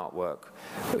objects and the artwork.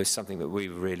 It was something that we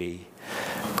really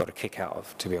got a kick out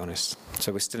of, to be honest.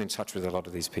 So we're still in touch with a lot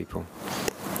of these people.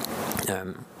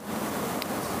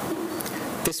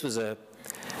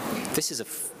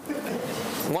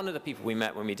 One of the people we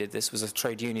met when we did this was a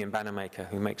trade union banner maker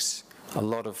who makes a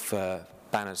lot of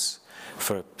banners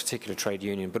for a particular trade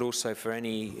union, but also for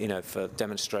any, you know, for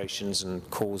demonstrations and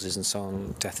causes and so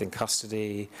on, death in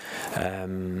custody,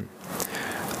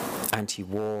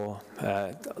 anti-war,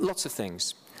 lots of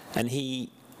things. And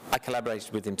I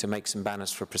collaborated with him to make some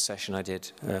banners for a procession I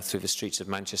did through the streets of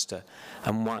Manchester,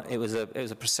 and it was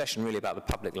a procession really about the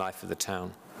public life of the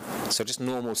town. So just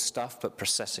normal stuff, but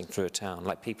processing through a town,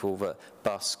 like people that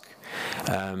busk,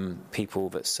 people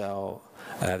that sell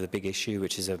The Big Issue,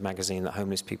 which is a magazine that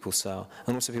homeless people sell,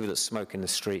 and also people that smoke in the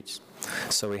streets.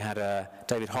 So we had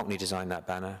David Hockney design that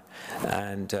banner,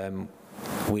 and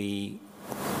we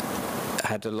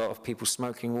had a lot of people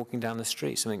smoking walking down the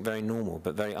street, something very normal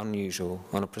but very unusual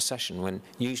on a procession, when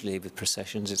usually with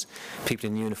processions it's people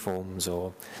in uniforms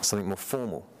or something more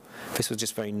formal. This was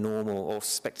just very normal or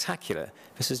spectacular.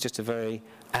 This is just a very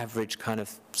average kind of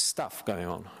stuff going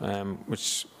on,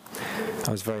 which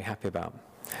I was very happy about.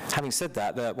 Having said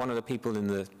that, one of the people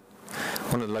one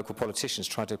of the local politicians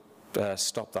tried to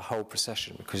stop the whole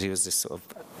procession because he was this sort of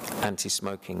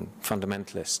anti-smoking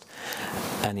fundamentalist,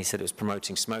 and he said it was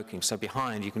promoting smoking. So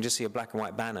behind, you can just see a black and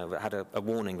white banner that had a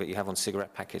warning that you have on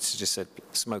cigarette packets. It just said,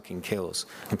 "Smoking kills,"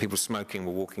 and people smoking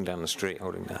were walking down the street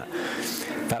holding that.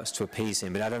 That was to appease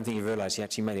him, but I don't think he realised he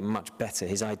actually made it much better.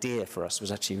 His idea for us was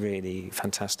actually really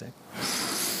fantastic.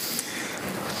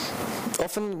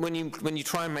 Often when you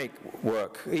try and make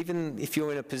work, even if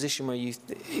you're in a position where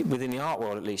within the art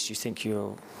world at least, you think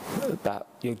you're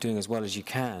doing as well as you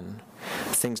can,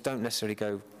 things don't necessarily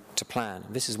go to plan.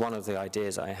 This is one of the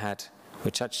ideas I had,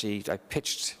 which actually I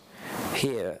pitched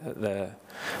here at the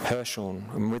Hirshhorn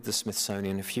and with the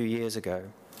Smithsonian a few years ago.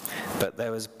 But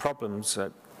there was problems,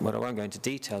 well, I won't go into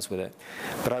details with it,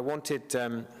 but I wanted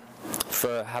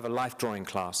have a life drawing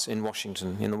class in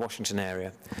Washington, in the Washington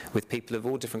area, with people of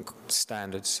all different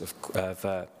standards of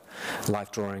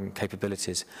life drawing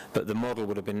capabilities, but the model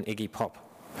would have been Iggy Pop.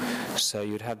 So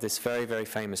you'd have this very, very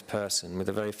famous person with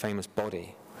a very famous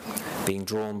body being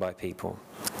drawn by people,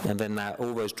 and then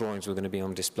all those drawings were going to be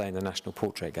on display in the National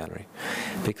Portrait Gallery,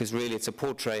 because really it's a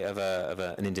portrait of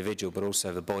an individual, but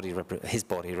also his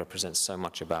body represents so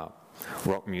much about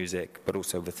rock music, but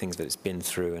also the things that it's been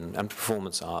through, and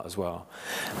performance art as well.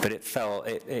 But it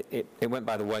went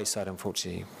by the wayside,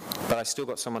 unfortunately. But I still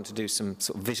got someone to do some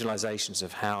sort of visualizations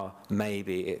of how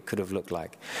maybe it could have looked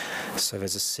like. So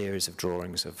there's a series of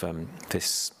drawings of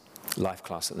this life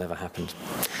class that never happened.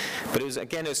 But it was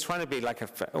trying to be like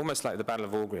almost like the Battle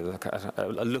of Aughrim, like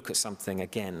a look at something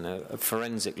again, a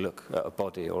forensic look at a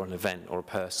body or an event or a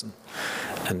person,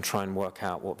 and try and work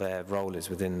out what their role is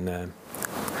within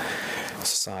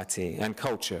society and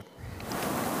culture.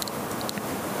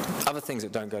 Other things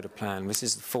that don't go to plan. This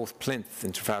is the fourth plinth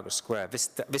in Trafalgar Square. This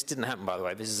didn't happen, by the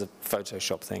way. This is a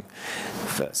Photoshop thing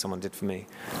that someone did for me.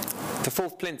 The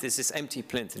fourth plinth is this empty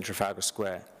plinth in Trafalgar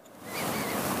Square,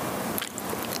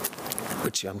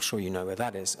 which I'm sure you know where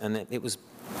that is. And it was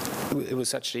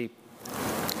actually,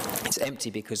 it's empty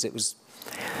because it was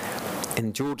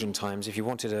in Georgian times, if you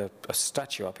wanted a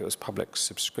statue up, it was public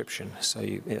subscription, so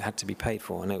it had to be paid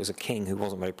for, and it was a king who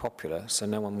wasn't very popular, so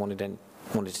no one wanted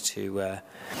to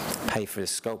pay for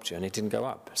this sculpture, and it didn't go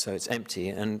up. So it's empty,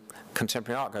 and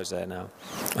contemporary art goes there now.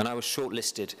 And I was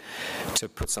shortlisted to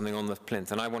put something on the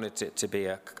plinth, and I wanted it to be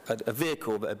a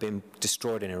vehicle that had been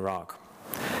destroyed in Iraq.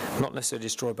 Not necessarily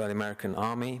destroyed by the American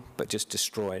army, but just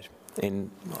destroyed,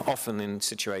 often in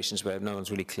situations where no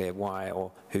one's really clear why or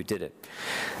who did it.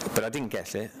 But I didn't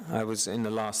get it. I was in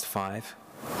the last 5.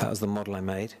 That was the model I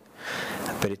made,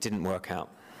 but it didn't work out.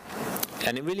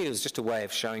 And it really was just a way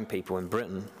of showing people in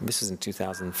Britain, this is in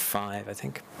 2005, I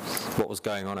think, what was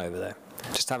going on over there.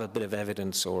 Just have a bit of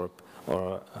evidence or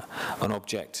an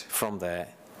object from there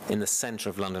in the centre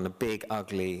of London, a big,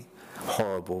 ugly,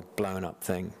 horrible, blown-up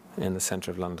thing in the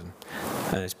centre of London.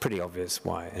 And it's pretty obvious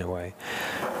why, in a way.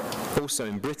 Also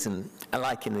in Britain,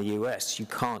 like in the US, you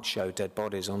can't show dead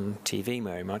bodies on TV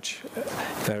very much.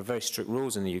 There are very strict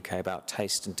rules in the UK about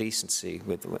taste and decency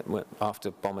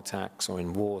after bomb attacks or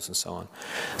in wars and so on.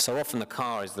 So often the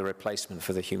car is the replacement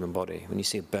for the human body. When you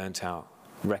see a burnt-out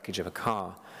wreckage of a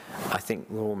car, I think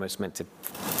we're almost meant to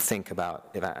think about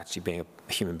it actually being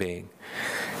a human being.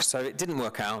 So it didn't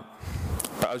work out.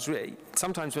 But I was really,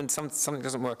 sometimes when something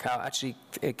doesn't work out, actually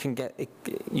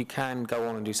you can go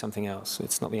on and do something else.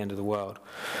 It's not the end of the world.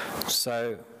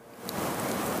 So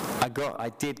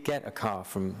I did get a car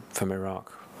from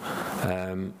Iraq,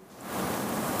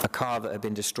 a car that had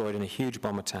been destroyed in a huge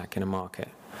bomb attack in a market,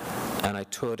 and I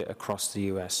toured it across the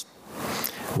US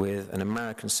with an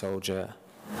American soldier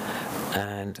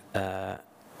and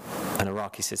an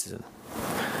Iraqi citizen.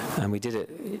 And we did it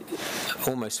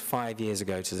almost 5 years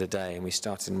ago to the day, and we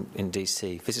started in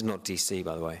DC. This is not DC,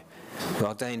 by the way.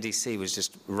 Our day in DC was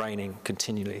just raining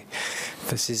continually.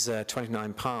 This is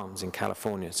 29 Palms in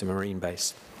California. It's a Marine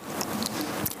base.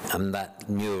 And that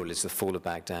mural is the Fall of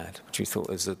Baghdad, which we thought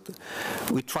was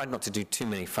we tried not to do too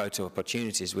many photo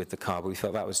opportunities with the car, but we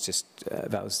thought that was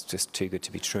just too good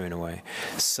to be true in a way.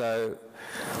 So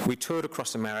we toured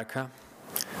across America.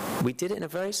 We did it in a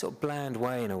very sort of bland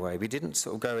way, in a way. We didn't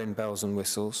sort of go in bells and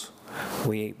whistles.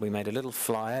 We made a little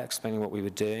flyer explaining what we were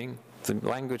doing. The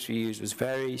language we used was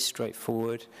very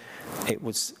straightforward. It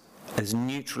was as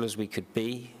neutral as we could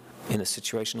be in a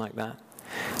situation like that.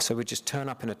 So we'd just turn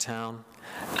up in a town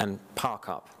and park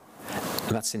up.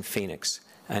 And that's in Phoenix.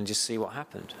 And just see what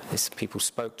happened. People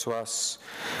spoke to us.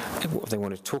 They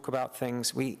wanted to talk about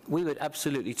things. We were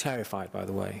absolutely terrified, by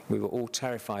the way. We were all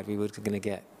terrified we were going to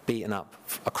get beaten up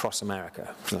across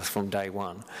America from day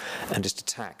one and just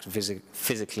attacked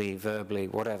physically, verbally,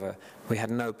 whatever. We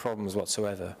had no problems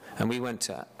whatsoever. And we went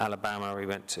to Alabama, we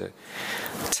went to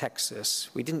Texas.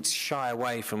 We didn't shy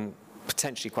away from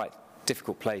potentially quite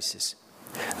difficult places.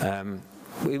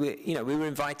 We were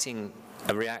inviting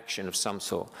a reaction of some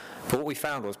sort. But what we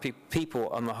found was people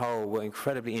on the whole were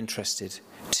incredibly interested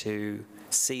to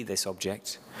see this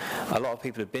object. A lot of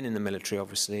people had been in the military,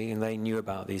 obviously, and they knew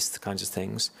about these kinds of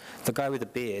things. The guy with the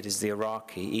beard is the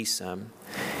Iraqi, Issam.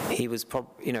 He was, for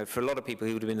a lot of people,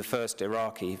 he would have been the first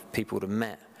Iraqi people would have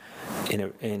met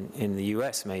in the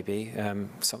US, maybe, an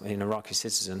Iraqi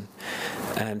citizen.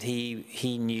 And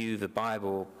he knew the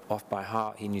Bible off by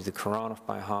heart. He knew the Quran off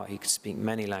by heart. He could speak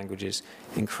many languages,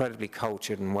 incredibly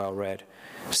cultured and well-read.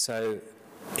 So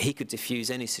he could diffuse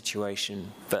any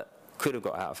situation that could have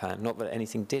got out of hand, not that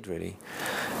anything did, really.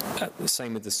 The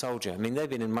same with the soldier. I mean, they've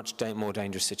been in much more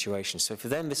dangerous situations. So for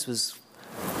them, this was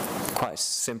quite a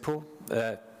simple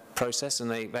process,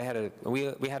 and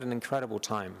we had an incredible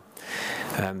time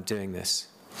doing this.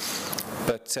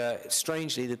 But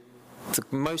strangely, the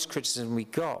most criticism we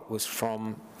got was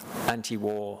from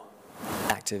anti-war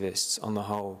activists on the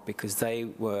whole, because they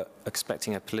were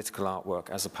expecting a political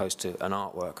artwork as opposed to an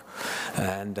artwork,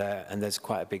 and there's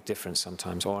quite a big difference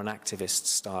sometimes, or an activist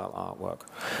style artwork.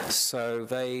 So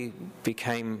they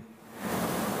became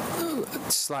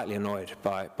slightly annoyed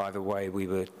by the way we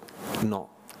were not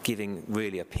giving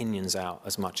really opinions out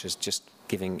as much as just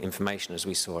giving information as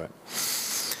we saw it.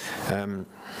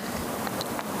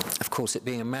 Of course, it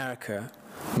being America,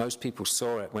 most people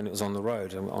saw it when it was on the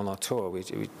road on our tour.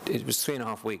 It was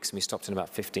 3.5 weeks, and we stopped in about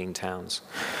 15 towns.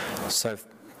 So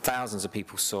thousands of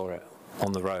people saw it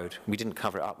on the road. We didn't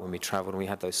cover it up when we traveled, and we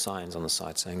had those signs on the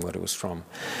side saying what it was from.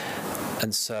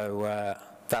 And so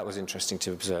that was interesting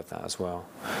to observe that as well.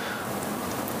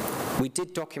 We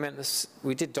did document this.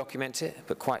 We did document it,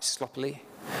 but quite sloppily.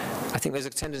 I think there's a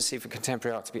tendency for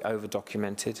contemporary art to be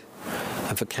over-documented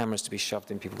and for cameras to be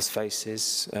shoved in people's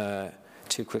faces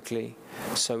too quickly.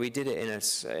 So we did it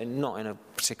not in a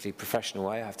particularly professional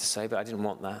way, I have to say, but I didn't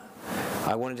want that.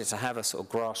 I wanted it to have a sort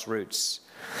of grassroots,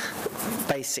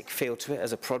 basic feel to it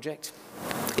as a project.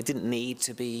 It didn't need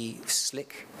to be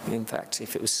slick. In fact,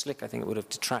 if it was slick, I think it would have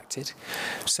detracted.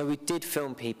 So we did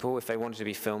film people, if they wanted to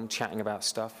be filmed, chatting about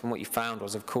stuff. And what you found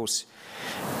was, of course,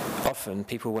 often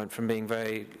people went from being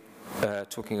very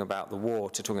talking about the war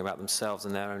to talking about themselves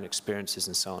and their own experiences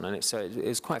and so on. And it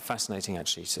was quite fascinating,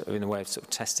 actually, in a way of sort of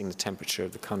testing the temperature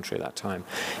of the country at that time.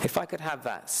 If I could have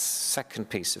that second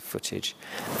piece of footage,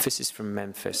 this is from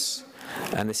Memphis,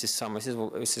 and this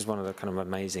is one of the kind of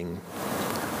amazing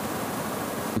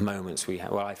moments we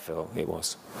had, well, I feel it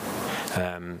was,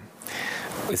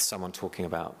 with someone talking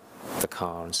about the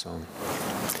car and so on.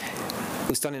 It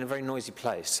was done in a very noisy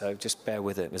place, so just bear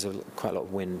with it. There's quite a lot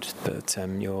of wind, but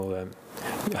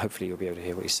hopefully you'll be able to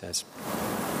hear what he says.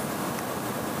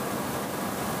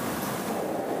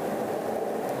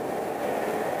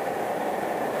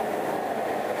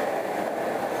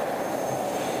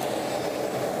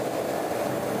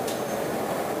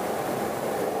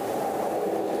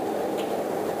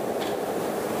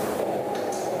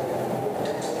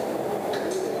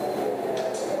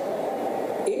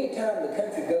 Anytime the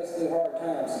country goes through hard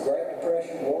times, the Great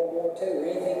Depression, World War II, or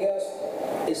anything else,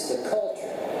 it's the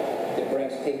culture that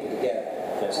brings people together.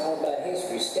 It's all about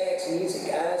history. Stax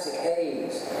Music, Isaac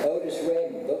Hayes, Otis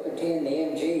Redding, Booker T and the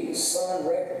MGs, Sun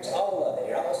Records, all of it.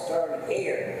 It all started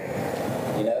here.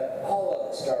 You know, all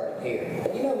of it started here.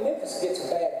 And you know, Memphis gets a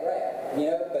bad rap, you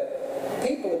know, but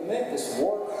people in Memphis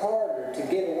work harder to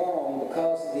get along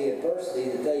because of the adversity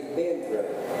that they've been through.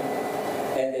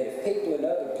 And that if people in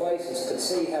other places could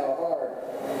see how hard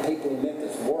people in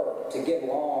Memphis work to get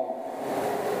along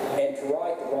and to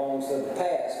right the wrongs of the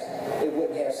past, it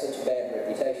wouldn't have such a bad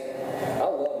reputation. I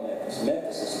love Memphis.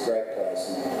 Memphis is a great place.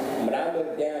 And when I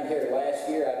moved down here last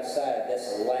year, I decided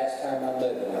that's the last time I'm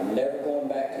moving. I'm never going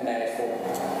back to Nashville.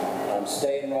 I'm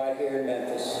staying right here in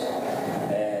Memphis.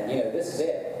 And, you know, this is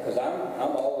it. Because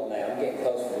I'm old now. I'm getting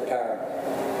close to retirement.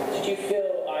 Did you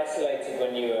feel isolated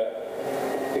when you were,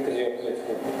 because of your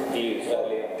political views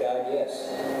early on? God,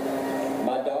 yes.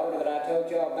 My daughter that I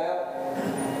told y'all about,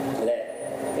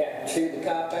 that chewed the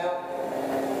cop out,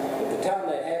 at the time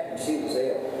that happened, she was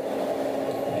ill.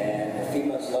 And a few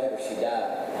months later, she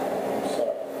died.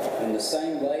 And the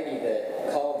same lady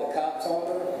that called the cops on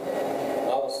her,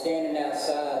 I was standing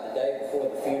outside the day before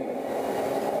the funeral.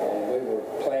 And we were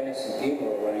planning some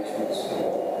funeral arrangements.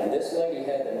 And this lady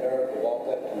had the nerve to walk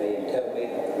up to me and tell me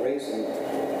that the reason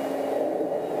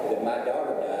that my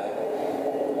daughter died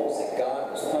was that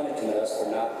God was punishing us for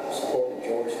not supporting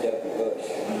George W. Bush.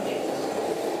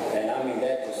 And I mean,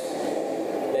 that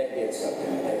did something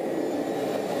to me.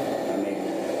 I mean,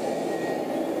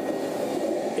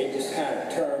 it just kind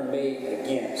of turned me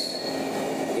against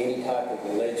any type of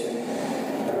religion.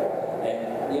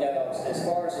 And, you know, as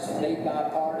far as this being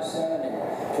bipartisan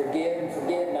and forgive and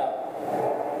forget, no.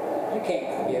 You can't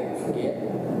forgive and forget.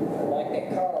 Like that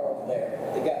car over there,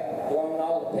 they got blown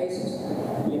all to pieces.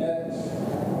 You know,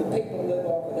 the people who live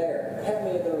over there, how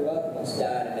many of their loved ones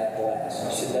died in that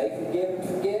blast? Should they forgive and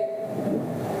forget?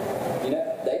 You know,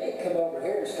 they didn't come over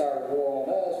here and start a war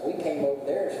on us. We came over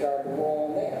there and started a war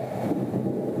on them.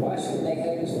 Why shouldn't they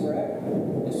hate us forever?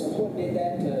 If someone did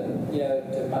that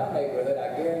to my neighborhood,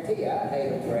 I guarantee I'd hate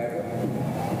them forever.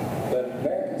 But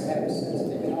Americans have a sense of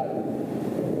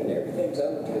entitlement. Everything's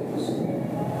owed to us.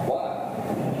 Why?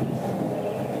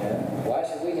 Yeah. Why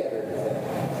should we have everything?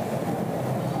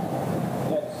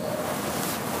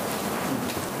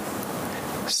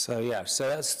 Yes. So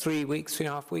that's 3 weeks,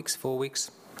 3.5 weeks, 4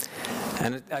 weeks.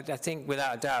 And I think,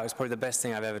 without a doubt, it's probably the best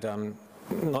thing I've ever done,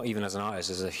 not even as an artist,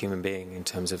 as a human being, in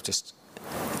terms of just,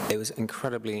 it was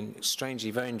incredibly, strangely,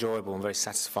 very enjoyable and very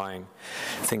satisfying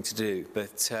thing to do.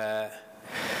 But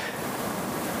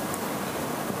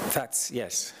that's,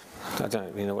 yes. I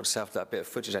don't really know what to say after that bit of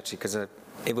footage, actually, because it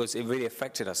really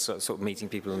affected us, sort of meeting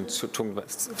people and sort of talking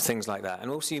about things like that. And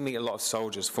also you meet a lot of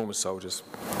soldiers, former soldiers,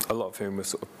 a lot of whom were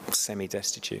sort of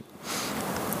semi-destitute.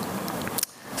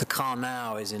 The car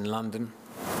now is in London.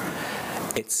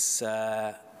 It's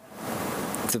the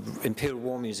Imperial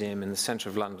War Museum in the centre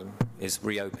of London is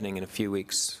reopening in a few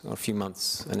weeks or a few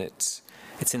months, and it's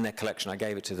in their collection. I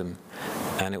gave it to them,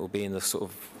 and it will be in the sort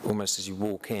of, almost as you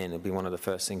walk in, it'll be one of the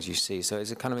first things you see. So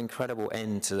it's a kind of incredible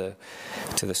end to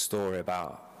the story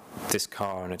about this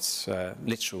car and its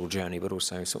literal journey, but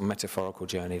also sort of metaphorical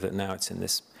journey, that now it's in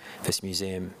this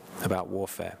museum about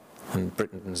warfare and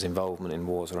Britain's involvement in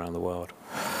wars around the world.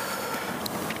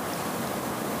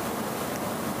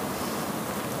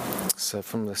 So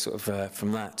from the sort of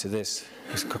from that to this,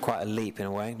 it's quite a leap in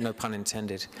a way, no pun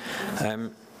intended.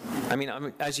 I mean,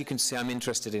 as you can see, I'm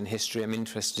interested in history, I'm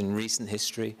interested in recent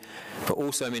history, but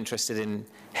also I'm interested in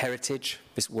heritage,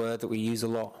 this word that we use a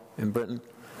lot in Britain,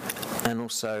 and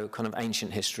also kind of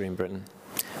ancient history in Britain,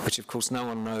 which of course no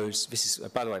one knows. This is,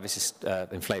 by the way, this is an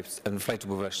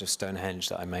inflatable version of Stonehenge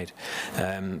that I made.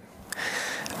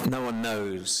 No one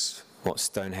knows what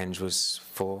Stonehenge was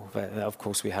for. But of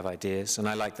course, we have ideas, and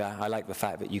I like that. I like the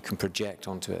fact that you can project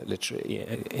onto it,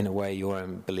 literally, in a way, your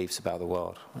own beliefs about the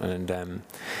world. And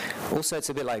also, it's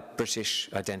a bit like British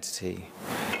identity,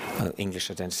 English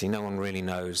identity. No one really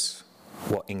knows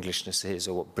what Englishness is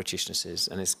or what Britishness is,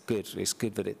 and it's good. It's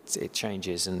good that it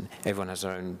changes, and everyone has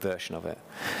their own version of it,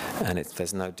 and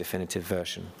there's no definitive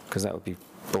version, because that would be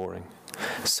boring.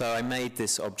 So I made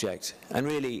this object, and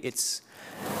really,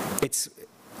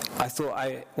 I thought,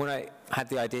 when I had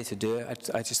the idea to do it,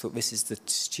 I just thought this is the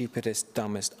stupidest,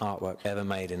 dumbest artwork ever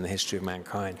made in the history of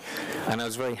mankind. And I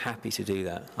was very happy to do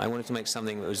that. I wanted to make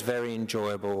something that was very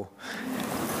enjoyable,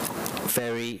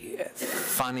 very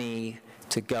funny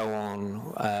to go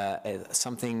on,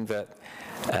 something that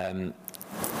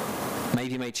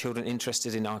maybe made children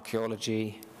interested in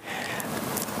archaeology.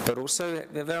 But also,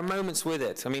 there are moments with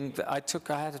it. I mean, I took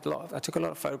a lot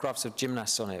of photographs of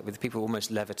gymnasts on it, with people almost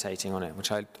levitating on it,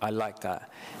 which I liked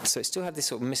that. So it still had this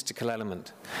sort of mystical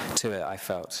element to it, I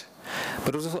felt.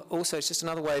 But also, it's just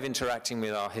another way of interacting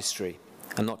with our history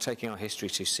and not taking our history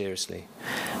too seriously.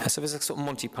 And so there's a sort of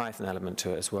Monty Python element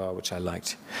to it as well, which I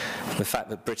liked. The fact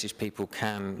that British people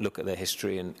can look at their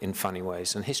history in funny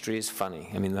ways. And history is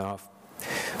funny. I mean, there are,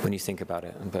 when you think about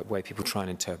it, and the way people try and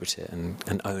interpret it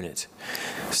and own it.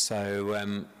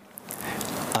 So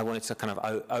I wanted to kind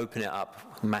of open it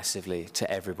up massively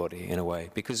to everybody in a way,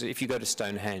 because if you go to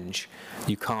Stonehenge,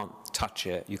 you can't touch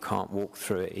it, you can't walk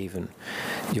through it even.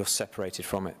 You're separated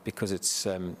from it because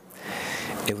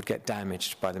it would get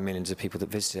damaged by the millions of people that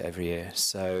visit it every year.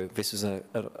 So this was an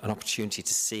opportunity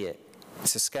to see it.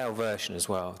 It's a scale version as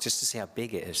well, just to see how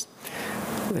big it is.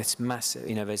 It's massive,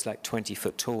 you know, there's like 20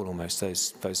 foot tall almost,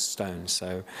 those stones.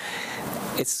 So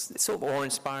it's sort of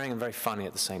awe-inspiring and very funny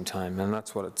at the same time, and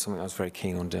that's something I was very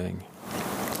keen on doing.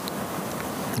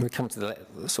 We come to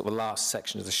the sort of last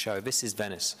section of the show. This is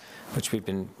Venice, which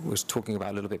was talking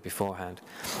about a little bit beforehand.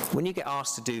 When you get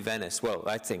asked to do Venice, well,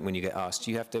 I think when you get asked,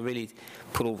 you have to really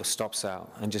pull all the stops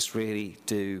out and just really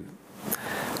do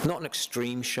not an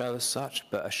extreme show as such,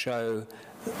 but a show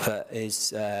that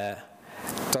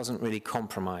doesn't really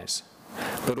compromise,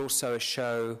 but also a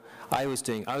show. I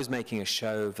was making a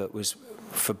show that was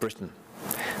for Britain.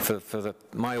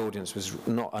 My audience was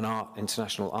not an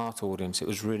international art audience. It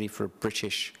was really for a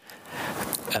British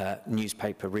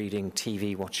newspaper reading,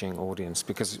 TV watching audience,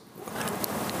 because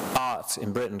art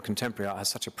in Britain, contemporary art, has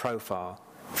such a profile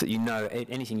that you know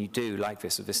anything you do like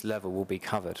this at this level will be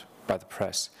covered by the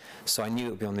press. So I knew it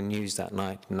would be on the news that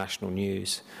night, national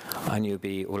news. I knew it would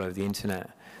be all over the internet.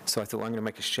 So I thought, well, I'm going to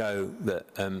make a show that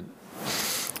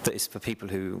is for people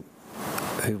who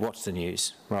watch the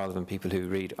news rather than people who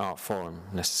read Art Forum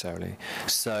necessarily.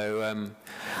 So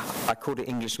I called it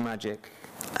English Magic,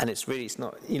 and it's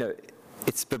not, you know,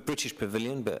 it's the British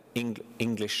Pavilion, but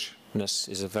Englishness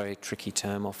is a very tricky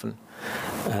term often.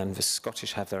 And the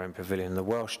Scottish have their own pavilion, the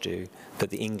Welsh do, but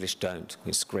the English don't.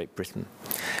 It's Great Britain.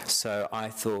 So I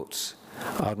thought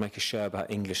I would make a show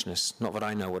about Englishness. Not that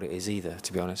I know what it is either,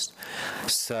 to be honest.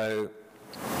 So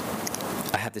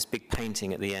I had this big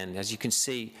painting at the end. As you can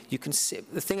see,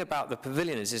 the thing about the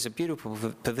pavilion is it's a beautiful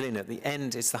pavilion. At the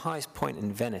end, it's the highest point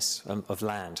in Venice of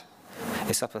land.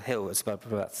 It's up a hill. It's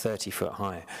about 30 foot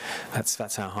high.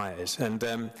 That's how high it is.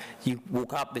 And you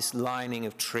walk up this lining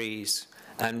of trees,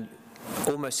 and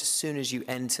almost as soon as you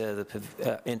enter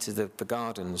the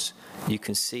gardens, you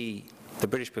can see the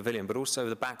British Pavilion, but also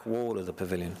the back wall of the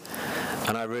pavilion.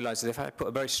 And I realised that if I put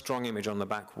a very strong image on the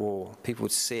back wall, people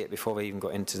would see it before they even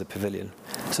got into the pavilion.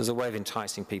 So there's a way of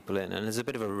enticing people in, and there's a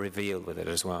bit of a reveal with it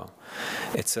as well.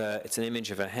 It's an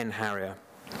image of a hen harrier,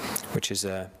 which is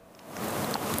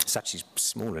it's actually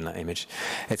small in that image.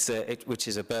 Which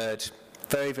is a bird,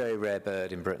 very, very rare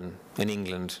bird in Britain. In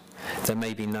England, there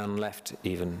may be none left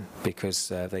even, because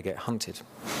they get hunted.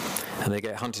 And they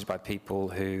get hunted by people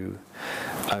who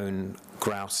own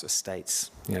grouse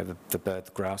estates, you know, the bird,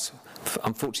 the grouse.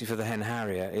 Unfortunately for the hen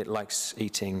harrier, it likes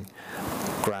eating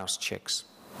grouse chicks.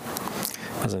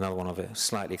 There's another one of it,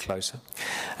 slightly closer.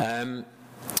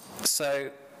 So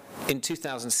in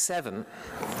 2007,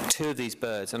 two of these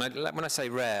birds, and when I say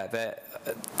rare,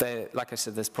 they're, like I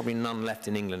said, there's probably none left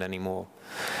in England anymore.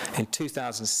 In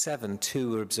 2007, two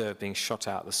were observed being shot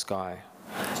out of the sky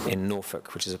in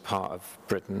Norfolk, which is a part of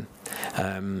Britain,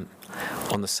 on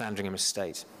the Sandringham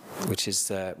estate, which is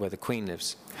where the Queen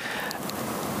lives.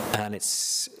 And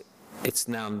it's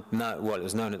now, well, it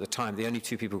was known at the time, the only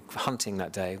two people hunting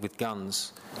that day with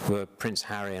guns were Prince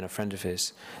Harry and a friend of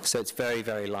his. So it's very,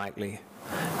 very likely,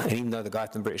 and even though the guy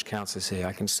from the British Council is here,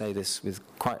 I can say this with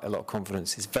quite a lot of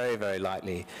confidence, it's very, very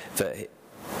likely that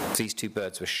these two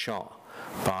birds were shot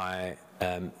by,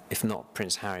 if not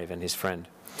Prince Harry, then his friend.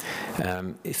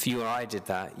 If you or I did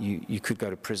that, you could go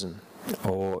to prison,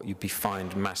 or you'd be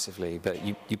fined massively, but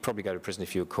you'd probably go to prison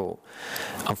if you were caught.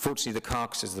 Unfortunately, the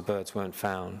carcasses of the birds weren't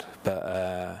found,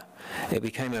 but it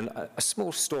became a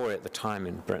small story at the time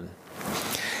in Britain.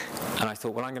 And I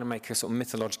thought, well, I'm going to make a sort of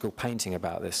mythological painting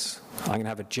about this. I'm going to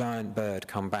have a giant bird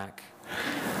come back,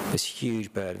 this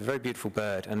huge bird, a very beautiful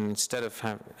bird, and instead of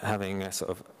having a sort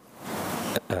of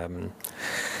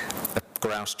a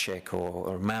grouse chick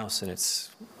or a mouse in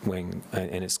its wing,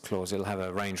 in its claws, it'll have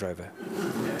a Range Rover.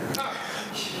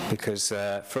 Because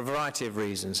for a variety of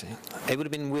reasons, it would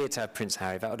have been weird to have Prince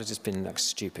Harry. That would have just been like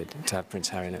stupid to have Prince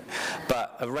Harry in it.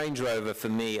 But a Range Rover, for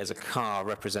me, as a car,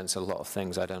 represents a lot of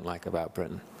things I don't like about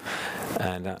Britain.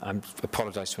 And I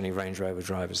apologise to any Range Rover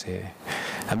drivers here.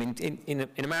 I mean, in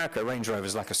America, a Range Rover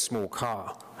is like a small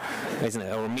car, isn't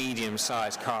it? Or a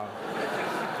medium-sized car.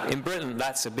 In Britain,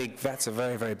 that's a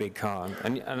very, very big car.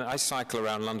 And I cycle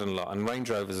around London a lot, and Range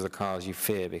Rovers are the cars you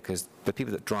fear because the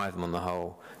people that drive them on the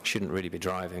whole shouldn't really be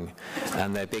driving.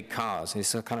 And they're big cars.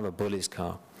 It's a kind of a bully's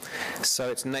car.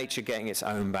 So it's nature getting its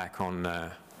own back on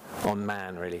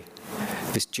man, really,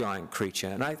 this giant creature.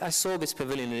 And I saw this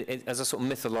pavilion as a sort of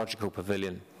mythological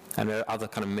pavilion. And there are other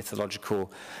kind of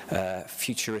mythological,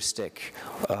 futuristic,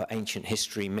 ancient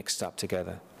history mixed up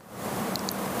together.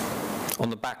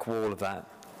 On the back wall of that,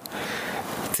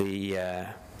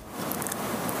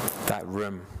 that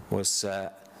room was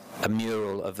a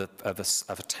mural of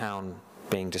a town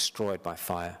being destroyed by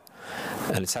fire,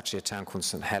 and it's actually a town called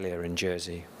St. Helier in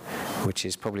Jersey, which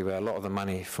is probably where a lot of the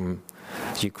money from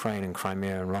Ukraine and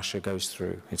Crimea and Russia goes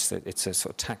through. It's a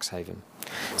sort of tax haven.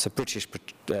 It's a British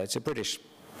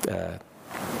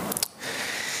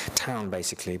town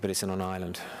basically, but it's on an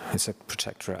island. It's a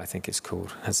protectorate, I think it's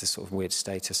called. It has this sort of weird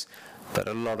status. But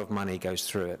a lot of money goes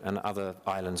through it, and other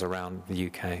islands around the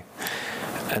UK.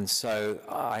 And so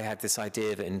I had this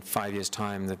idea that in 5 years'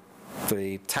 time,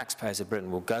 the taxpayers of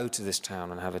Britain will go to this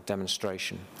town and have a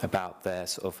demonstration about their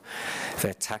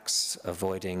tax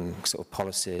avoiding sort of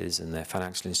policies and their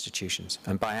financial institutions.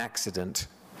 And by accident,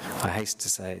 I hasten to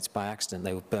say it's by accident,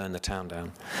 they will burn the town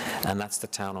down. And that's the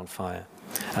town on fire.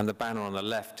 And the banner on the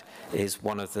left is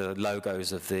one of the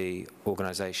logos of the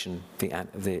organisation,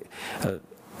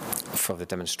 for the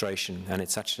demonstration, and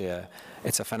it's actually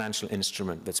it's a financial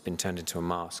instrument that's been turned into a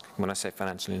mask. When I say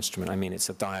financial instrument, I mean it's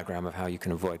a diagram of how you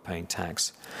can avoid paying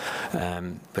tax.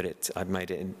 But I've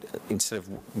made it, instead of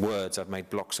words, I've made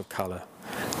blocks of colour.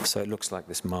 So it looks like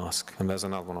this mask, and there's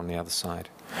another one on the other side.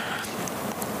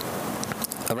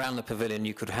 Around the pavilion,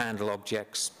 you could handle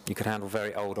objects, you could handle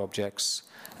very old objects,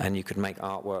 and you could make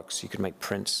artworks, you could make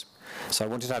prints. So I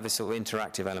wanted to have this sort of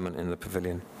interactive element in the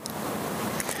pavilion.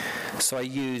 So I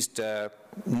used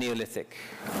Neolithic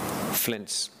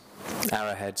flints,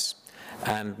 arrowheads,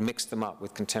 and mixed them up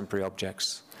with contemporary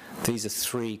objects. These are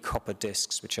 3 copper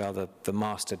discs, which are the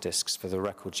master discs for the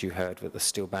records you heard that the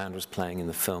steel band was playing in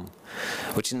the film,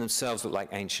 which in themselves look like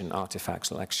ancient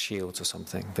artifacts, like shields or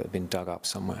something that have been dug up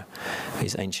somewhere,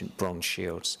 these ancient bronze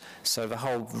shields. So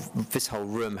this whole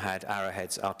room had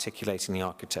arrowheads articulating the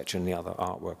architecture and the other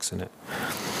artworks in it.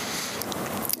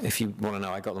 If you want to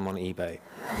know, I got them on eBay.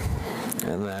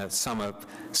 And some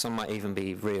might even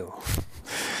be real,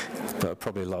 but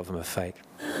probably a lot of them are fake.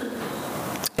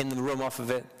 In the room off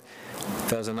of it,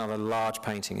 there's another large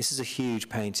painting. This is a huge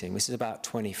painting. This is about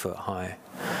 20 foot high.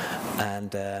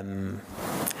 And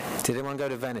did anyone go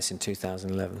to Venice in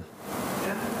 2011?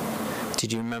 Yeah.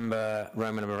 Did you remember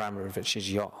Roman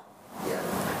Abramovich's yacht? Yeah.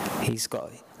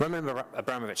 Roman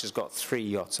Abramovich has got 3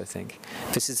 yachts, I think.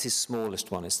 This is his smallest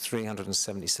one. It's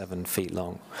 377 feet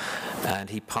long.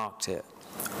 And he parked it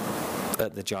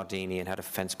at the Giardini and had a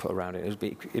fence put around it.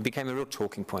 It became a real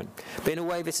talking point. But in a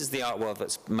way, this is the art world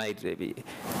that's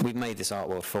we've made this art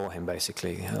world for him,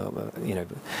 basically.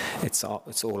 It's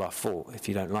all our fault. If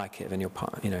you don't like it, then you're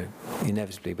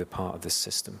inevitably we're part of this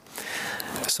system.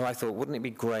 So I thought, wouldn't it be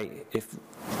great if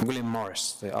William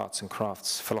Morris, the arts and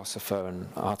crafts philosopher and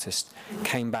artist,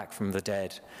 came back from the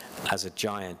dead as a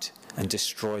giant and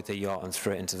destroyed the yacht and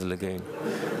threw it into the lagoon?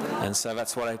 And so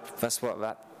that's what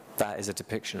that is a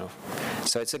depiction of.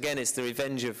 So it's the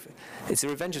revenge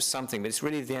of something, but it's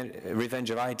really the revenge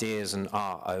of ideas and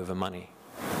art over money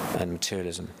and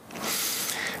materialism.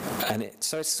 And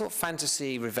so it's sort of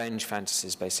fantasy, revenge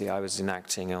fantasies, basically, I was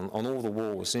enacting on all the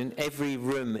walls. In every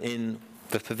room in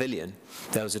the pavilion,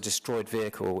 there was a destroyed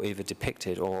vehicle either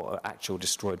depicted or an actual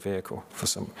destroyed vehicle for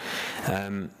some.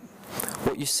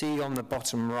 What you see on the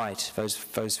bottom right,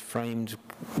 those framed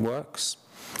works,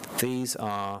 these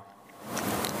are,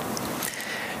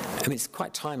 I mean, it's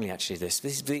quite timely actually,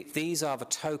 these are the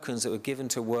tokens that were given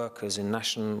to workers in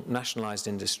nationalised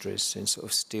industries, in sort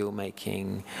of steel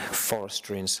making,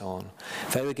 forestry and so on.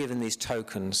 They were given these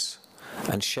tokens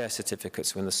and share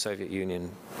certificates when the Soviet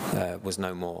Union was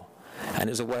no more. And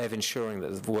it was a way of ensuring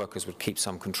that the workers would keep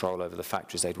some control over the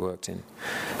factories they'd worked in.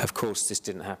 Of course, this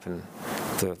didn't happen.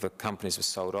 The companies were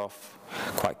sold off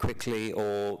quite quickly,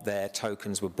 or their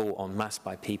tokens were bought en masse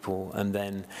by people, and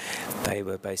then they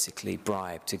were basically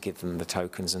bribed to give them the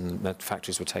tokens, and the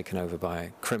factories were taken over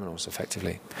by criminals,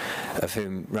 effectively, of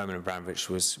whom Roman Abramovich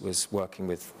was working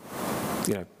with,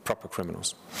 proper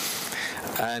criminals.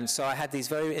 And so I had these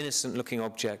very innocent-looking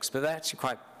objects, but they're actually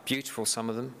quite beautiful, some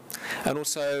of them. And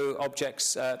also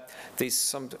objects,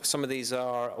 some of these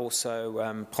are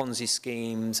also Ponzi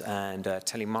schemes and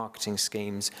telemarketing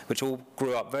schemes, which all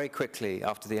grew up very quickly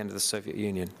after the end of the Soviet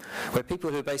Union, where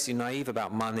people who were basically naive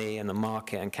about money and the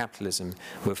market and capitalism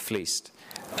were fleeced.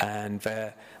 And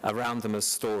around them are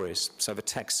stories. So the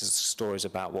text is stories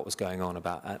about what was going on,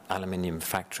 about aluminium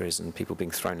factories and people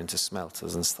being thrown into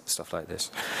smelters and stuff like this.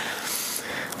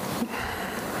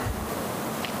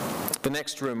 The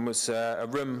next room was a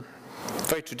room,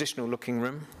 very traditional looking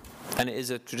room, and it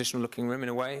is a traditional looking room in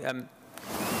a way,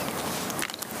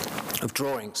 of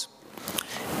drawings.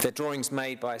 They're drawings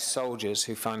made by soldiers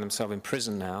who find themselves in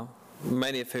prison now,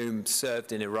 many of whom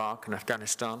served in Iraq and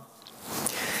Afghanistan.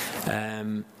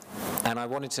 And I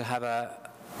wanted to have a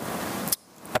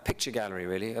picture gallery,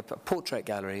 really, a portrait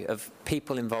gallery of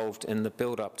people involved in the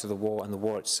build-up to the war and the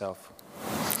war itself.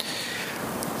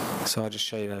 So I'll just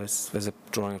show you, there's a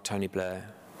drawing of Tony Blair.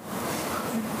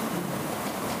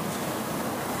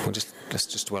 Let's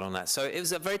just dwell on that. So it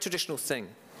was a very traditional thing.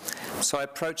 So I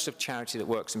approached a charity that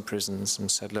works in prisons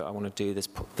and said, look, I want to do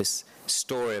this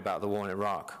story about the war in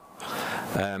Iraq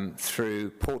through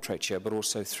portraiture, but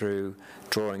also through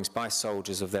drawings by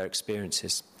soldiers of their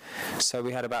experiences. So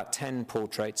we had about 10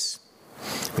 portraits.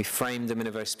 We framed them in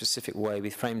a very specific way. We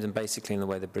framed them basically in the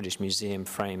way the British Museum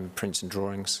frame prints and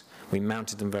drawings. We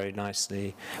mounted them very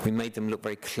nicely. We made them look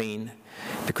very clean,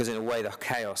 because in a way the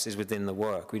chaos is within the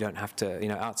work. We don't have to,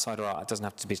 outsider art, it doesn't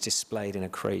have to be displayed in a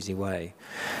crazy way.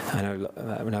 I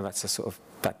know that's a sort of,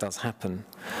 that does happen,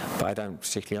 but I don't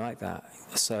particularly like that.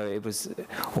 So it was,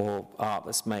 or art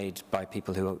that's made by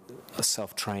people who are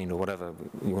self-trained or whatever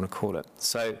you want to call it.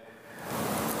 So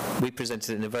we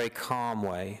presented it in a very calm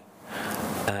way,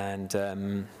 and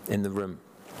in the room.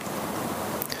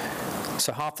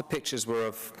 So half the pictures were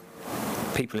of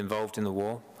people involved in the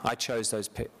war. I chose those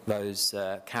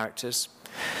characters,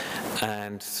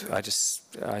 and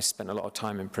I spent a lot of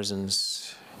time in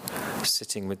prisons,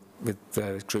 sitting with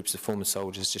groups of former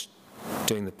soldiers, just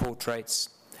doing the portraits,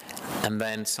 and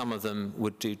then some of them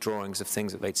would do drawings of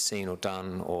things that they'd seen or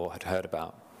done or had heard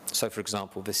about. So, for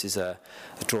example, this is a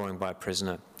drawing by a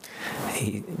prisoner,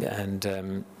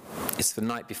 it's the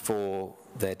night before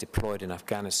they're deployed in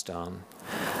Afghanistan.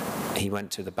 He went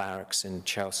to the barracks in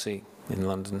Chelsea, in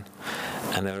London,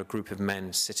 and there were a group of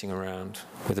men sitting around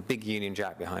with a big Union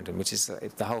Jack behind them, which is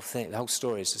the whole thing. The whole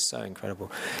story is just so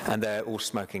incredible. And they're all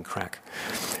smoking crack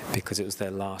because it was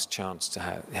their last chance to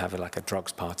have like a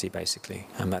drugs party, basically.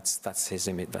 And that's his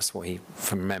image. That's what he,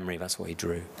 from memory, that's what he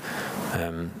drew.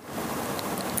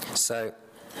 So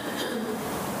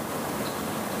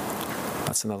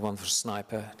that's another one for a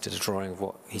sniper. Did a drawing of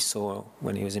what he saw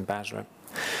when he was in Basra.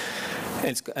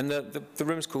 And the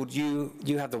room's called You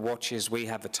Have the Watches, We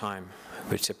Have the Time,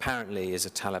 which apparently is a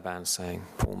Taliban saying.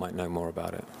 Paul might know more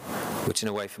about it, which in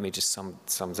a way for me just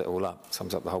sums it all up,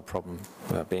 sums up the whole problem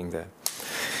about being there.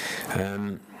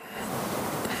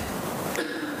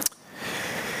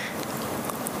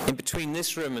 In between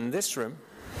this room and this room,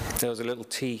 there was a little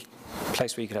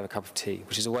place where you could have a cup of tea,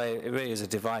 which is a way, it really is a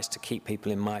device to keep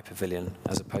people in my pavilion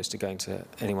as opposed to going to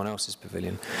anyone else's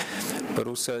pavilion, but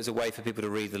also as a way for people to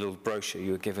read the little brochure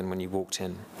you were given when you walked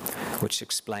in, which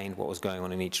explained what was going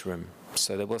on in each room.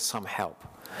 So there was some help.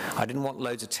 I didn't want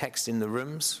loads of text in the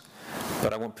rooms,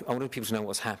 but I wanted people to know what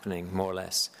was happening, more or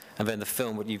less. And then the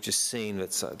film, what you've just seen,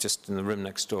 that's just in the room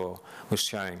next door, was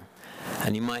showing.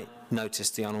 And you might notice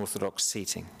the unorthodox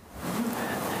seating.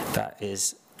 That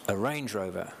is a Range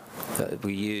Rover that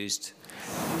we used.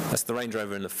 That's the Range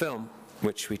Rover in the film,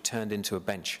 which we turned into a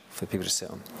bench for people to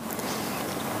sit on.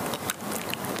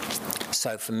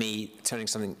 So for me, turning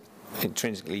something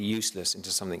intrinsically useless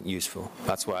into something useful,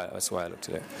 that's why I looked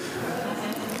at it.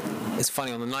 It's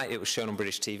funny, on the night it was shown on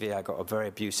British TV, I got a very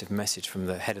abusive message from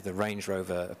the head of the Range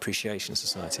Rover Appreciation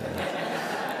Society.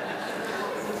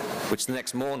 Which the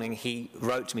next morning he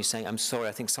wrote to me saying, "I'm sorry,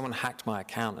 I think someone hacked my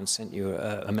account and sent you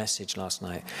a message last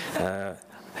night."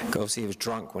 Obviously he was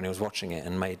drunk when he was watching it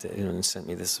and made it, and sent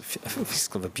me this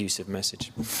kind of abusive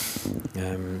message.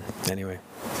 Anyway.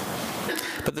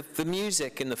 But the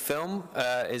music in the film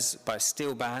is by a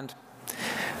steel band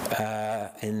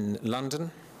in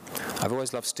London. I've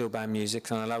always loved steel band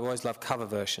music, and I've always loved cover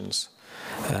versions.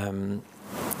 And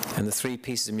the three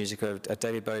pieces of music are a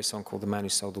David Bowie song called The Man Who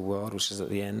Sold the World, which is at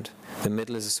the end. The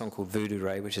middle is a song called Voodoo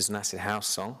Ray, which is an acid house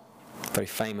song, a very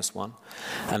famous one.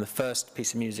 And the first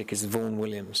piece of music is Vaughan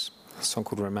Williams, a song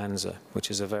called Romanza,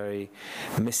 which is a very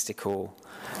mystical,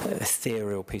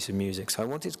 ethereal piece of music. So I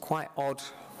wanted quite odd.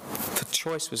 The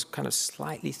choice was kind of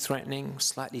slightly threatening,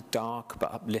 slightly dark,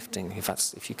 but uplifting.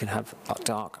 If you can have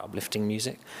dark, uplifting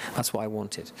music, that's what I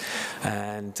wanted.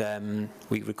 And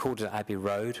we recorded at Abbey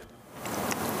Road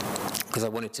because I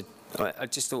wanted to. I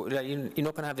just thought, you're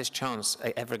not going to have this chance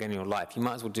ever again in your life. You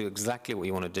might as well do exactly what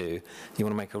you want to do. You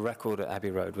want to make a record at Abbey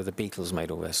Road where the Beatles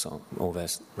made all their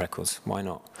records. Why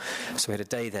not? So we had a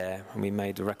day there, and we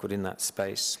made a record in that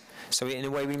space. So in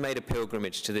a way, we made a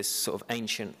pilgrimage to this sort of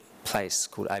ancient place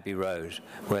called Abbey Road,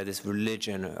 where this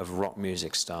religion of rock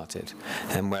music started,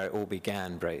 and where it all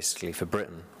began, basically, for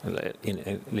Britain,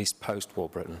 at least post-war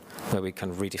Britain, where we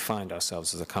kind of redefined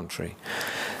ourselves as a country.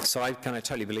 So I kind of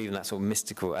totally believe in that sort of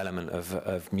mystical element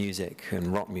of music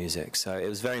and rock music. So it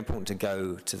was very important to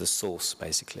go to the source,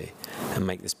 basically, and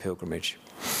make this pilgrimage.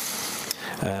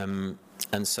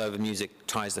 And so the music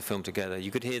ties the film together.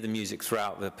 You could hear the music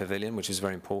throughout the pavilion, which is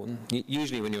very important.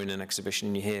 Usually when you're in an exhibition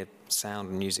and you hear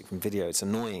sound and music from video, it's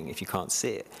annoying if you can't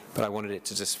see it. But I wanted it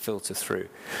to just filter through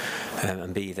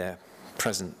and be there,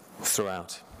 present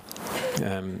throughout.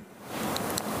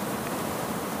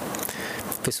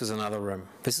 This was another room.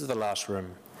 This is the last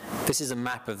room. This is a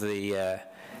map of the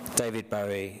David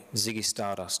Bowie Ziggy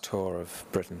Stardust tour of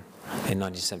Britain in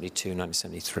 1972,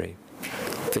 1973.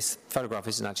 This photograph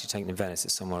isn't actually taken in Venice,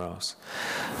 it's somewhere else.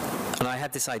 And I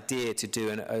had this idea to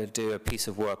do a piece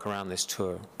of work around this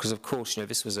tour, because of course,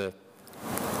 this was a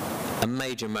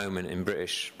major moment in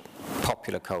British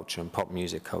popular culture and pop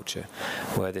music culture,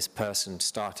 where this person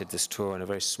started this tour in a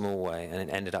very small way, and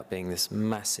it ended up being this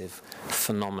massive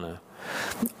phenomena,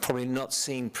 probably not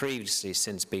seen previously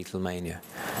since Beatlemania,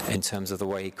 in terms of the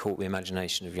way he caught the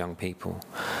imagination of young people.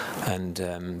 And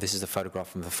this is a photograph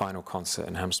from the final concert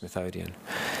in Hammersmith Odeon.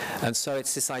 And so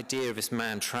it's this idea of this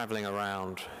man travelling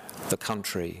around the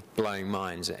country, blowing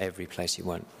minds at every place he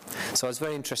went. So I was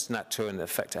very interested in that tour and the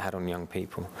effect it had on young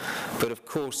people. But of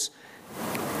course,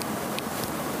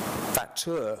 that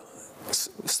tour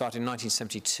started in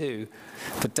 1972.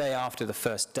 The day after the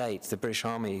first date, the British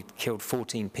Army killed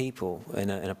 14 people in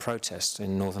a protest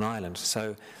in Northern Ireland.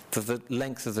 So for the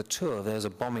length of the tour, there was a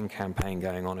bombing campaign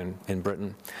going on in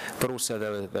Britain, but also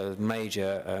there were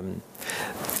major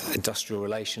industrial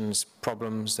relations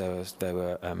problems. There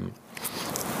were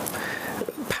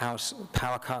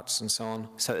power cuts and so on.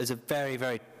 So it was a very,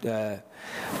 very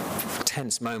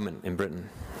tense moment in Britain,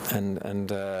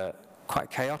 and quite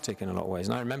chaotic in a lot of ways.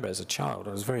 And I remember as a child,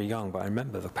 I was very young, but I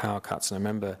remember the power cuts, and I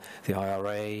remember the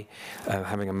IRA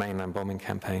having a mainland bombing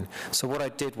campaign. So what I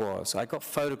did was, I got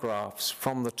photographs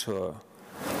from the tour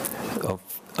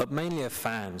of mainly of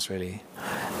fans, really,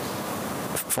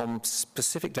 from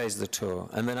specific days of the tour,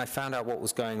 and then I found out what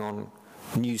was going on,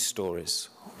 news stories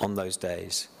on those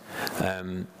days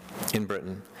in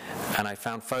Britain, and I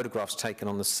found photographs taken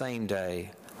on the same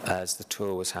day as the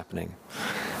tour was happening.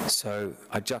 So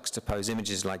I juxtapose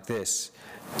images like this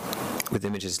with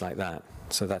images like that.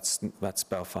 So that's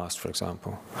Belfast, for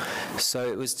example.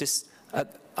 So it was just,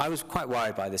 I was quite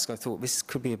worried by this. I thought this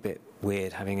could be a bit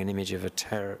weird, having an image of a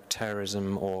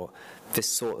terrorism or this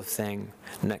sort of thing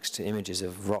next to images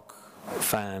of rock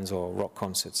fans or rock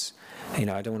concerts. I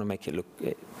don't want to make it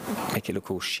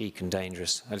look all chic and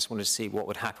dangerous. I just wanted to see what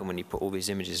would happen when you put all these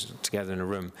images together in a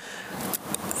room.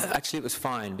 Actually, it was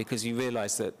fine, because you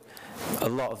realise that a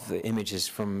lot of the images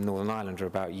from Northern Ireland are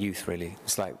about youth, really.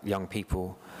 It's like young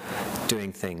people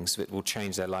doing things that will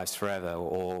change their lives forever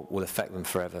or will affect them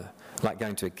forever. Like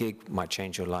going to a gig might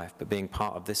change your life, but being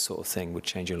part of this sort of thing would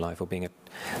change your life, or being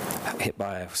hit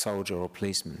by a soldier or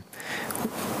policeman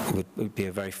would be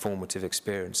a very formative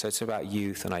experience. So it's about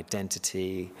youth and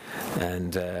identity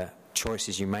and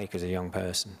choices you make as a young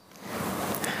person.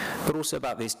 But also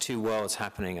about these two worlds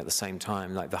happening at the same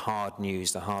time, like the hard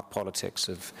news, the hard politics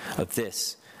of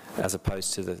this, as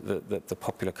opposed to the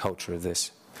popular culture of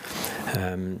this.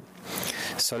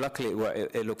 So luckily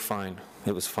it looked fine.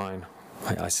 It was fine.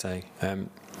 I say.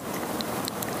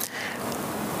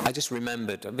 I just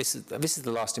remembered, this is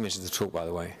the last image of the talk, by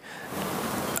the way.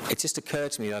 It just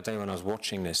occurred to me the other day when I was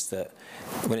watching this that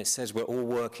when it says we're all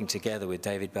working together with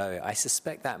David Bowie, I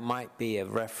suspect that might be a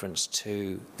reference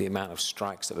to the amount of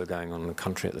strikes that were going on in the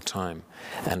country at the time,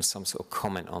 and some sort of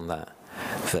comment on that.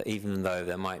 That even though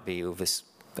there might be all this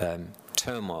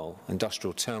turmoil,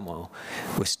 industrial turmoil,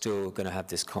 we're still going to have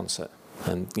this concert.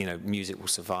 And, you know, music will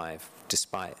survive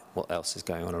despite what else is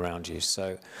going on around you.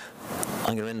 So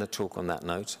I'm going to end the talk on that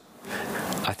note.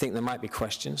 I think there might be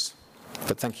questions,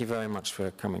 but thank you very much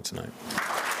for coming tonight.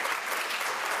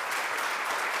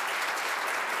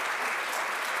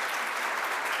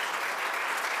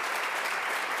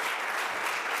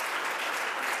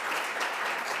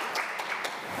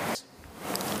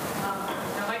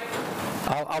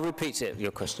 I'll repeat it,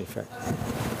 your question, Fred. I'm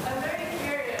very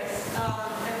curious,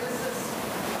 and this is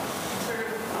sort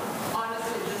of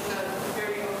honestly just a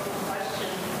very open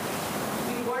question.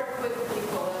 You work with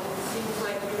people, and it seems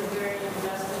like you're very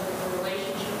invested in the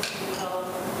relationships you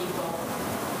develop with people.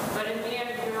 But in the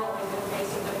end, you're always the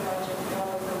face of the project. You're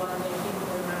always the one that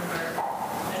people remember.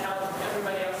 I know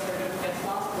everybody else sort of gets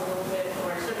lost a little bit,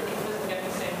 or certainly doesn't get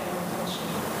the same attention.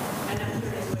 And I'm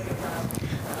curious what your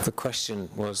thoughts are. The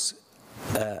question was,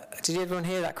 did everyone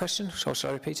hear that question? Shall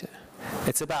I repeat it?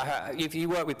 It's about how, if you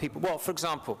work with people, well, for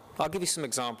example, I'll give you some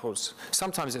examples.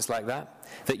 Sometimes it's like that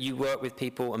you work with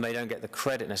people and they don't get the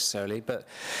credit necessarily, but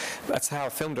that's how a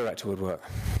film director would work.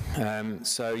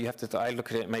 So you have to, I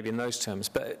look at it maybe in those terms.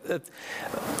 But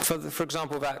for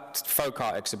example, that folk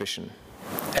art exhibition,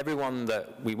 everyone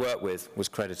that we work with was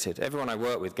credited. Everyone I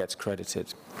work with gets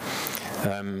credited.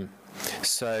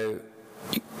 So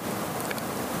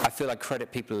I feel I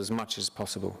credit people as much as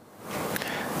possible.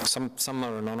 Some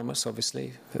are anonymous,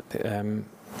 obviously,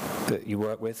 that you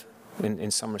work with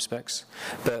in some respects.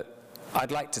 But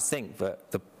I'd like to think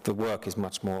that the work is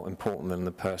much more important than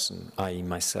the person, i.e.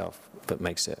 myself, that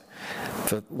makes it.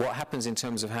 But what happens in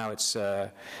terms of how it's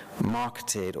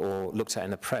marketed or looked at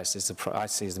in the press is I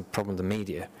see as the problem of the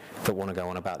media that want to go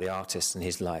on about the artist and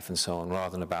his life and so on,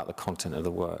 rather than about the content of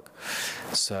the work.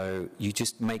 So you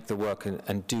just make the work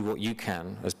and do what you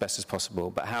can as best as possible,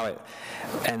 but how it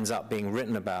ends up being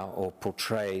written about or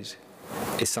portrayed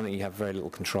is something you have very little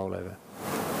control over.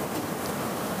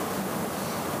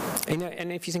 You know,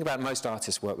 and if you think about it, most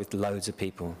artists work with loads of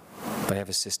people. They have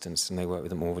assistants and they work with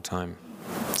them all the time.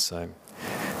 So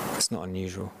it's not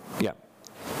unusual. Yeah.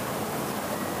 You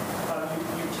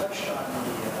touched on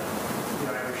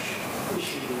the Irish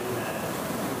issue in that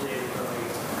David Bowie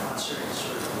concert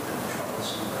sort of the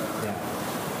troublesome.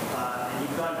 Yeah. And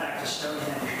you've gone back to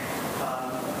Stonehenge.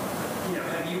 You know,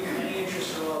 have you any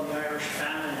interest at all in the Irish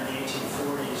famine in the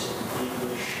 1840s and the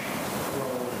English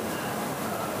role in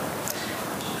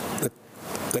that?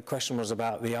 The question was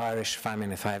about the Irish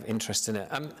famine, if I have interest in it.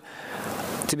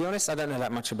 To be honest, I don't know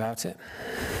that much about it.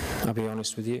 I'll be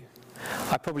honest with you.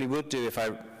 I probably would do if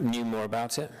I knew more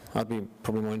about it. I'd be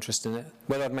probably more interested in it.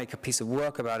 Whether I'd make a piece of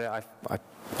work about it,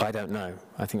 I don't know.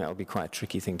 I think that would be quite a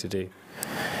tricky thing to do.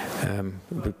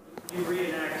 You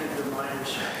reenacted the miners'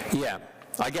 strike. Yeah.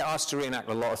 I get asked to reenact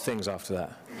a lot of things after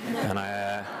that, and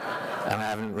I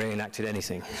haven't reenacted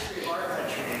anything.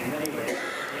 Architecture in many ways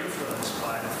influenced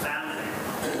by the famine,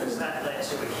 because that led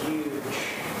to a huge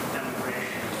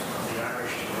emigration of the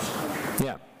Irish to this country.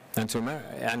 Yeah, and to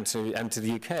America, and to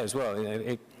the UK as well.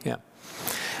 You know,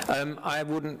 I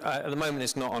wouldn't. At the moment,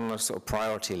 it's not on a sort of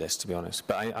priority list, to be honest.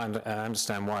 But I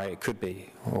understand why it could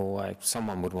be, or why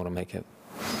someone would want to make it.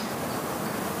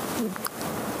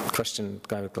 Question,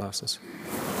 guy with glasses.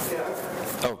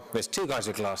 Oh, there's two guys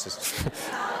with glasses.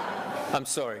 I'm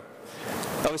sorry.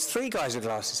 Oh, there's three guys with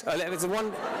glasses.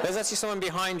 There's actually someone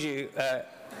behind you.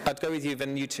 I'd go with you,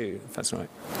 then you two, if that's right.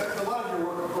 A lot of your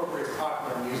work incorporates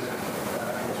popular music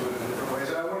into it in different ways.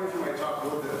 I wonder if you might talk a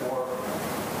little bit more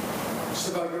just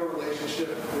about your relationship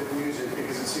with music,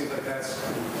 because it seems like that's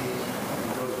pretty deep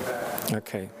and goes back.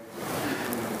 Okay.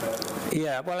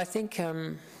 Yeah, well, I think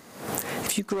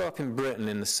if you grew up in Britain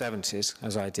in the 70s,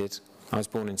 as I did, I was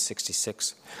born in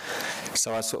 66,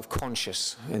 so I was sort of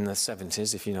conscious in the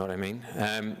 70s, if you know what I mean.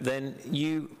 Then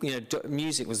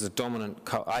music was the dominant.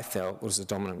 I felt was the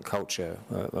dominant culture,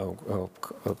 or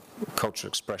cultural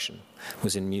expression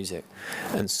was in music,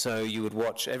 and so you would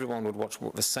watch. Everyone would watch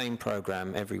the same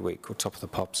program every week, called Top of the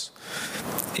Pops.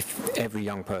 If every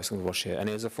young person would watch it, and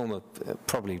it was a form of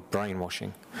probably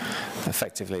brainwashing,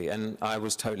 effectively, and I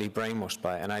was totally brainwashed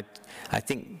by it, and I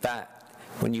think that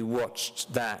when you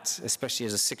watched that, especially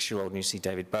as a 6-year-old, and you see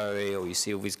David Bowie or you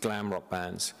see all these glam rock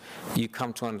bands, you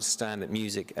come to understand that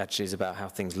music actually is about how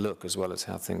things look as well as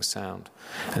how things sound.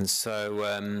 And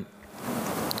so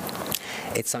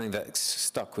it's something that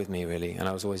stuck with me, really, and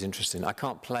I was always interested in. I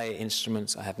can't play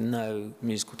instruments. I have no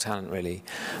musical talent, really,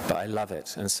 but I love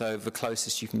it. And so the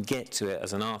closest you can get to it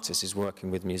as an artist is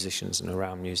working with musicians and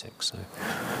around music. So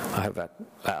I hope that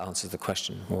answers the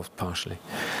question more partially.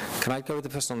 Can I go with the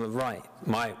person on the right?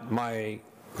 My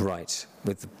right,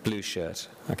 with the blue shirt.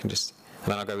 I can just...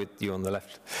 And then I'll go with you on the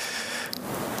left.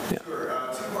 Yeah. Sure.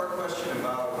 Two-part question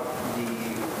about the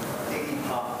Iggy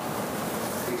Pop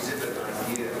exhibit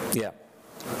idea. Yeah.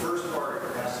 The first part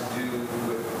has to do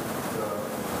with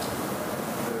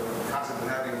the concept of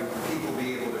having people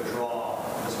be able to draw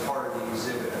as part of the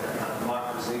exhibit, and kind of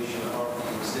democratization of the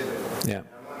exhibit. Yeah. I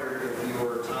wonder if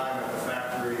your time at the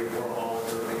factory or Warhol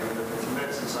or the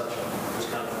events and such was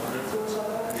kind of an influence on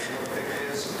that. And what it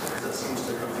is, because that seems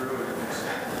to come through and it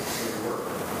seems to work.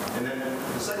 And then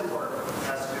the second part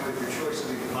has to do with your choice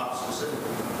of Iggy Pop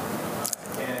specifically.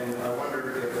 And I wonder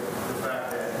if the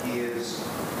fact that he is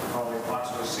probably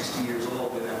approximately 60 years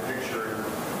old in that picture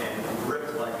and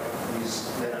ripped like he's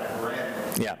made out of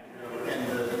granite. Yeah. And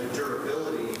the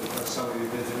durability of somebody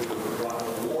who's been through the rock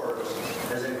and roll wars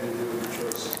has anything to do with your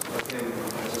choice of him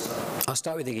as a son. I'll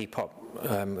start with Iggy Pop,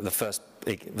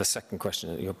 the second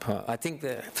question at your part. I think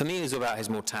that for me it was about his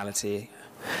mortality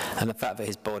and the fact that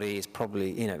his body is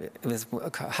probably, there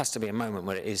has to be a moment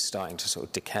where it is starting to sort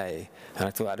of decay. And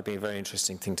I thought that would be a very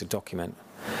interesting thing to document,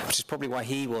 which is probably why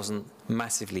he wasn't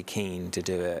massively keen to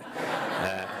do it.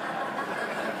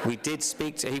 We did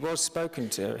speak to, he was spoken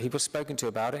to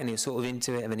about it, and he was sort of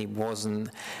into it, and then he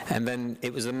wasn't. And then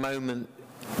it was a moment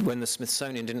when the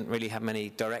Smithsonian didn't really have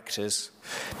many directors,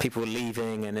 people were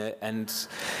leaving, and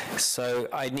so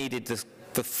I needed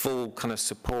the full kind of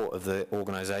support of the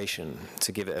organisation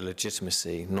to give it a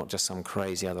legitimacy, not just some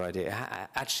crazy other idea. It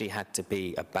actually had to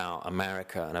be about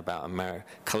America and about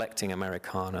collecting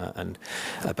Americana and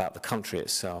about the country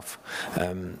itself.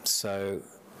 So,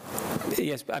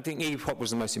 yes, I think Iggy Pop was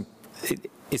the most...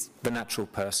 It's the natural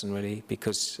person, really,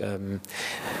 because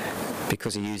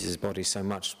he uses his body so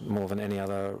much more than any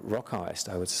other rock artist,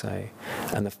 I would say.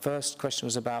 And the first question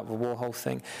was about the Warhol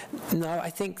thing. No, I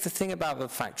think the thing about the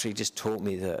factory just taught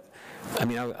me that, I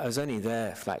mean, I was only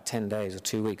there for like 10 days or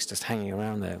 2 weeks just hanging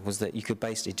around there, was that you could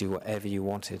basically do whatever you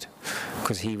wanted,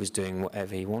 because he was doing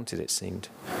whatever he wanted, it seemed.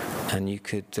 And you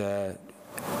could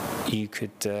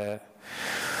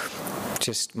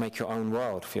just make your own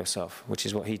world for yourself, which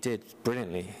is what he did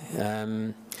brilliantly.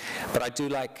 But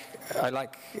I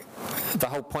like the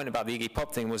whole point about the Iggy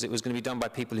Pop thing was it was going to be done by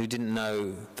people who didn't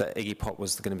know that Iggy Pop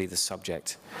was going to be the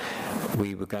subject.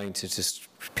 We were going to just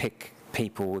pick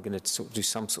people, we're going to sort of do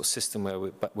some sort of system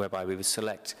whereby we would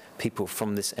select people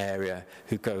from this area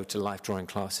who go to life drawing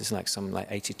classes, like some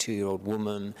 82-year-old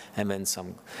woman, and then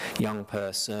some young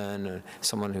person, or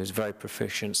someone who's very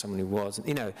proficient, someone who wasn't,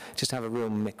 just have a real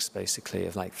mix basically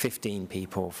of like 15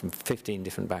 people from 15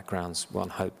 different backgrounds, one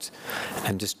hoped,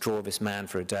 and just draw this man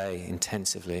for a day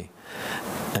intensively,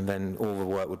 and then all the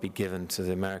work would be given to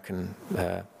the American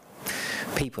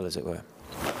people, as it were.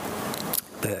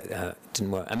 That didn't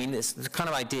work. I mean, it's the kind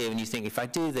of idea when you think, if I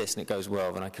do this and it goes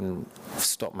well, then I can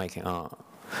stop making art,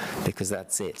 because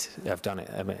that's it. I've done it.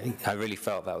 I mean, I really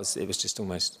felt it was just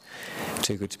almost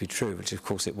too good to be true, which of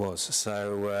course it was.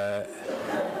 So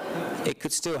it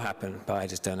could still happen, but I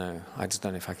just don't know. I just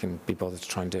don't know if I can be bothered to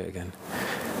try and do it again.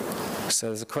 So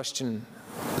there's a question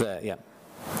there, yeah.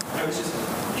 I was just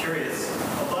curious,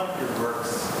 a lot of your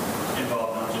works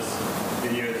involve not just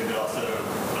videos, but also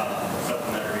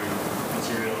supplementary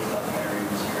materials, documentary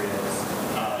materials.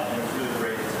 And it was really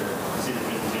great to see the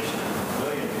presentation of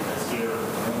William, because here we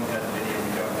only have the video,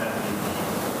 we don't have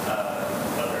the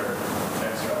other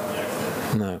text or objects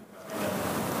that No.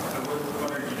 I was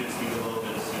wondering if you could speak a little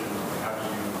bit to how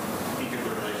you think of the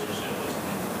relationship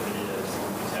between the videos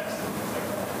and the text and things like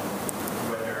that.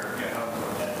 Whether, how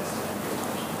important that is to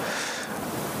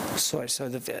you. Sorry, so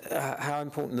how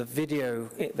important the video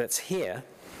that's here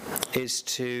is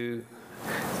to...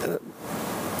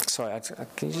 sorry,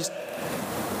 can you just...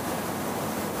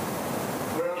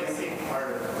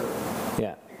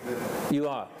 Yeah, you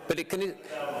are. But it can...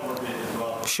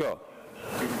 Sure.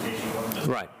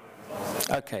 Right.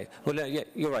 Okay. Well, no, yeah,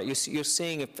 you're right. You're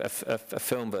seeing a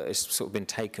film that has sort of been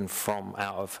taken from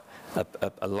out of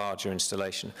a larger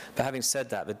installation. But having said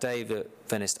that, the day that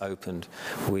Venice opened,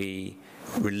 we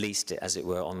released it, as it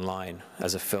were, online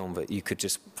as a film that you could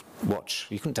just watch.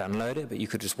 You couldn't download it, but you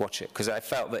could just watch it, because I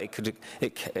felt that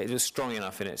it was strong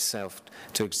enough in itself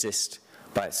to exist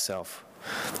by itself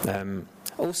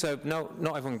Also, not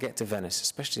everyone get to Venice,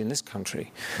 especially in this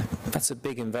country. That's a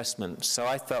big investment. So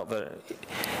I felt that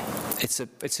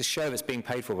it's a show that's being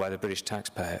paid for by the British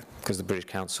taxpayer, because the British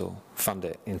Council fund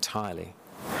it entirely.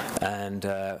 And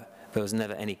there was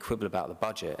never any quibble about the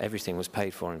budget. Everything was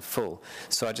paid for in full.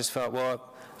 So I just felt, well,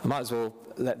 I might as well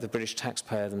let the British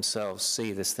taxpayer themselves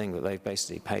see this thing that they've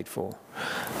basically paid for.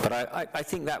 But I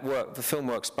think that the film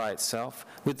works by itself.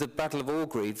 With the Battle of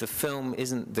Orgreave, the film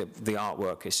isn't the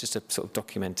artwork, it's just a sort of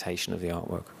documentation of the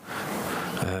artwork.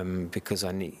 Because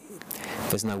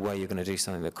there's no way you're going to do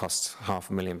something that costs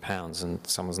 £500,000 and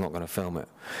someone's not going to film it.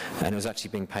 And it was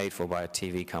actually being paid for by a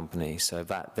TV company, so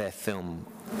that their film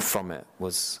from it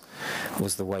was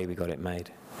the way we got it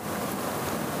made.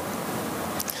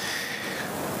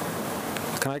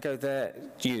 Can I go there,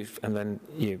 you, and then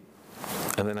you?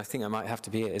 And then I think I might have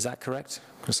to be it. Is that correct?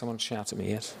 Can someone shout at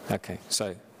me, yes? Okay,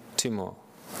 so 2 more.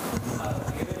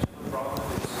 The image of the Bronx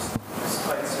is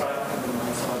quite striking when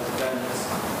I saw it in Venice.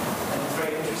 And it's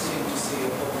very interesting to see a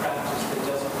whole practice that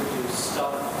doesn't produce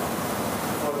stuff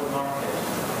for the market.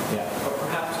 Yeah. Or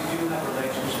perhaps you do have a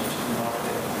relationship to the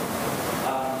market.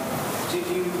 Did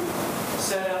you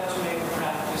set out to make a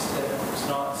practice that was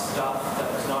not stuff, that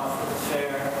was not for the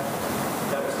fair,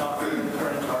 that was not for the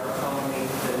current art economy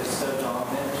that is so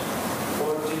dominant?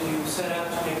 Or did you set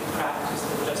out to make a practice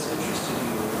that just interested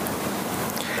you?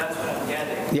 That's what I'm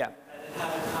getting. Yeah. And it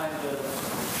had a kind of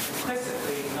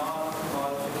implicitly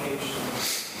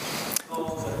non-commodification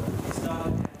goal, but it's not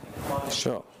an anti-commodity.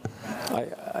 Sure.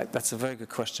 That's a very good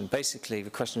question. Basically, the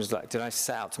question was like, did I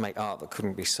set out to make art that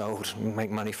couldn't be sold and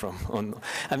make money from?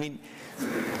 I mean,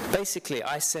 basically,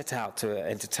 I set out to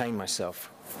entertain myself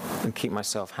and keep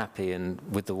myself happy and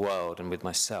with the world and with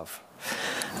myself.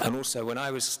 And also, when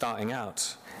I was starting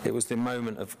out, it was the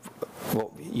moment of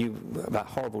that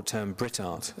horrible term, Brit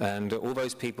art, and all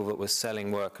those people that were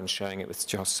selling work and showing it with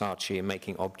Saatchi and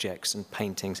making objects and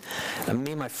paintings. And me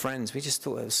and my friends, we just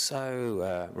thought it was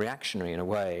so reactionary in a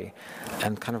way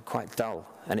and kind of quite dull.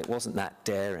 And it wasn't that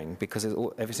daring because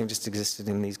everything just existed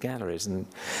in these galleries and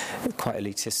quite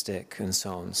elitistic and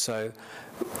so on. So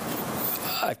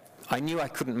I knew I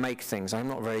couldn't make things. I'm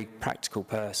not a very practical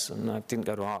person. I didn't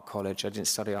go to art college. I didn't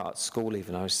study art at school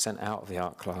even. I was sent out of the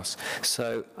art class.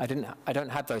 So I don't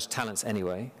have those talents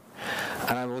anyway.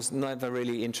 And I was never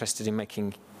really interested in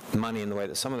making money in the way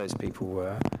that some of those people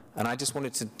were. And I just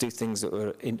wanted to do things that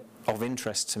were of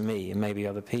interest to me and maybe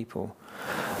other people.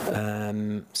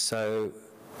 So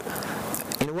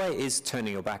in a way, it is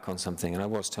turning your back on something, and I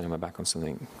was turning my back on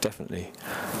something, definitely.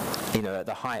 You know, at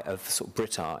the height of sort of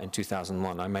Brit art in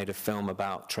 2001, I made a film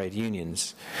about trade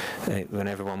unions when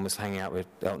everyone was hanging out with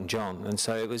Elton John, and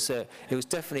so it was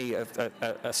definitely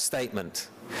a statement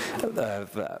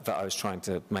that I was trying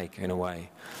to make in a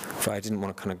way, but I didn't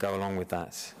want to kind of go along with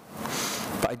that.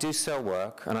 But I do sell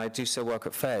work, and I do sell work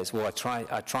at fairs. Well, I try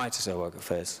to sell work at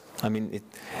fairs. I mean,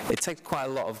 it takes quite a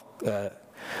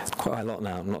lot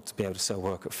now not to be able to sell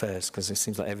work at fairs, because it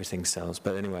seems like everything sells.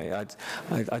 But anyway,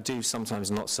 I do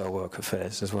sometimes not sell work at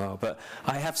fairs as well. But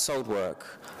I have sold work,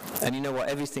 and you know what?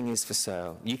 Everything is for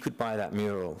sale. You could buy that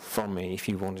mural from me if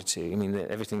you wanted to. I mean,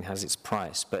 everything has its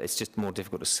price, but it's just more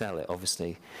difficult to sell it,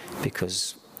 obviously,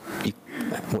 because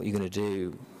what you're going to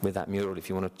do with that mural if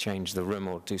you want to change the room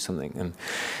or do something. And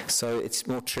so it's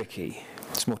more tricky.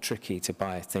 It's more tricky to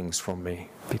buy things from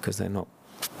me because they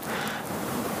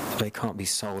can't be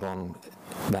sold on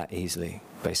that easily,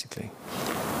 basically.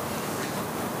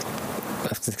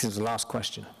 This is the last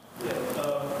question. Yeah,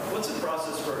 what's the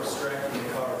process for extracting a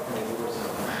car from a war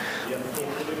zone? You have full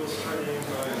political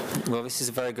screening? Well, this is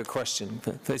a very good question.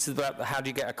 This is about how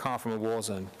do you get a car from a war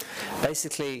zone.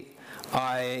 Basically,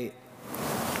 I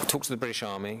talked to the British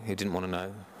Army, who didn't want to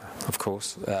know, of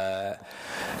course. They're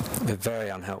very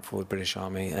unhelpful, the British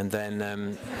Army. And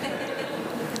then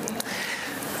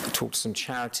talked to some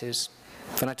charities.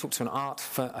 Then I talked to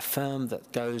a firm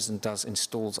that goes and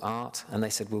installs art, and they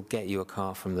said, we'll get you a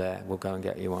car from there, we'll go and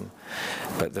get you one.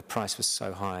 But the price was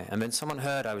so high. And then someone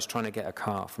heard I was trying to get a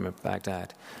car from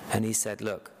Baghdad, and he said,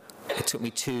 look, it took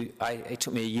me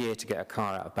a year to get a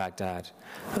car out of Baghdad,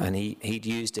 and he'd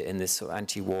used it in this sort of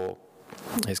anti-war,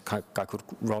 this guy called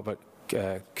Robert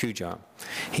Kujar.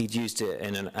 He'd used it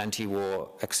in an anti-war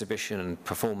exhibition and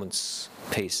performance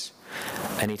piece.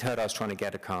 And he'd heard I was trying to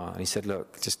get a car, and he said,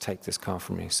 look, just take this car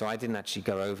from me. So I didn't actually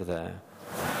go over there.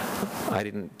 I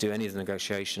didn't do any of the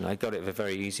negotiation. I got it a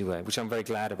very easy way, which I'm very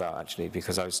glad about, actually,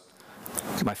 because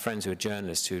my friends who are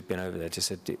journalists who had been over there just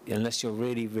said, unless you're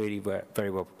really, really very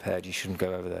well prepared, you shouldn't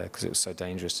go over there, because it was so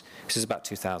dangerous. This is about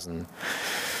 2007,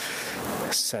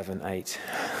 2008,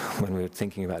 when we were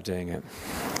thinking about doing it.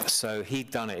 so he'd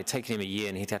done it. It'd taken him a year,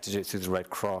 and he'd had to do it through the Red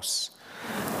Cross.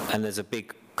 And there's a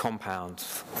big compound,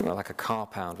 like a car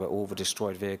pound, where all the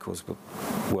destroyed vehicles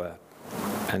were.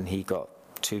 And he got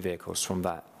 2 vehicles from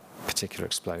that particular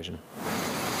explosion.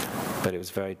 But it was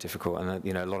very difficult, and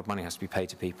a lot of money has to be paid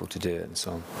to people to do it, and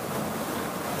so on.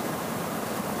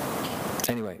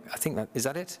 Anyway, I think is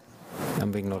that it?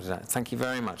 I'm being nodded at. Thank you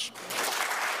very much.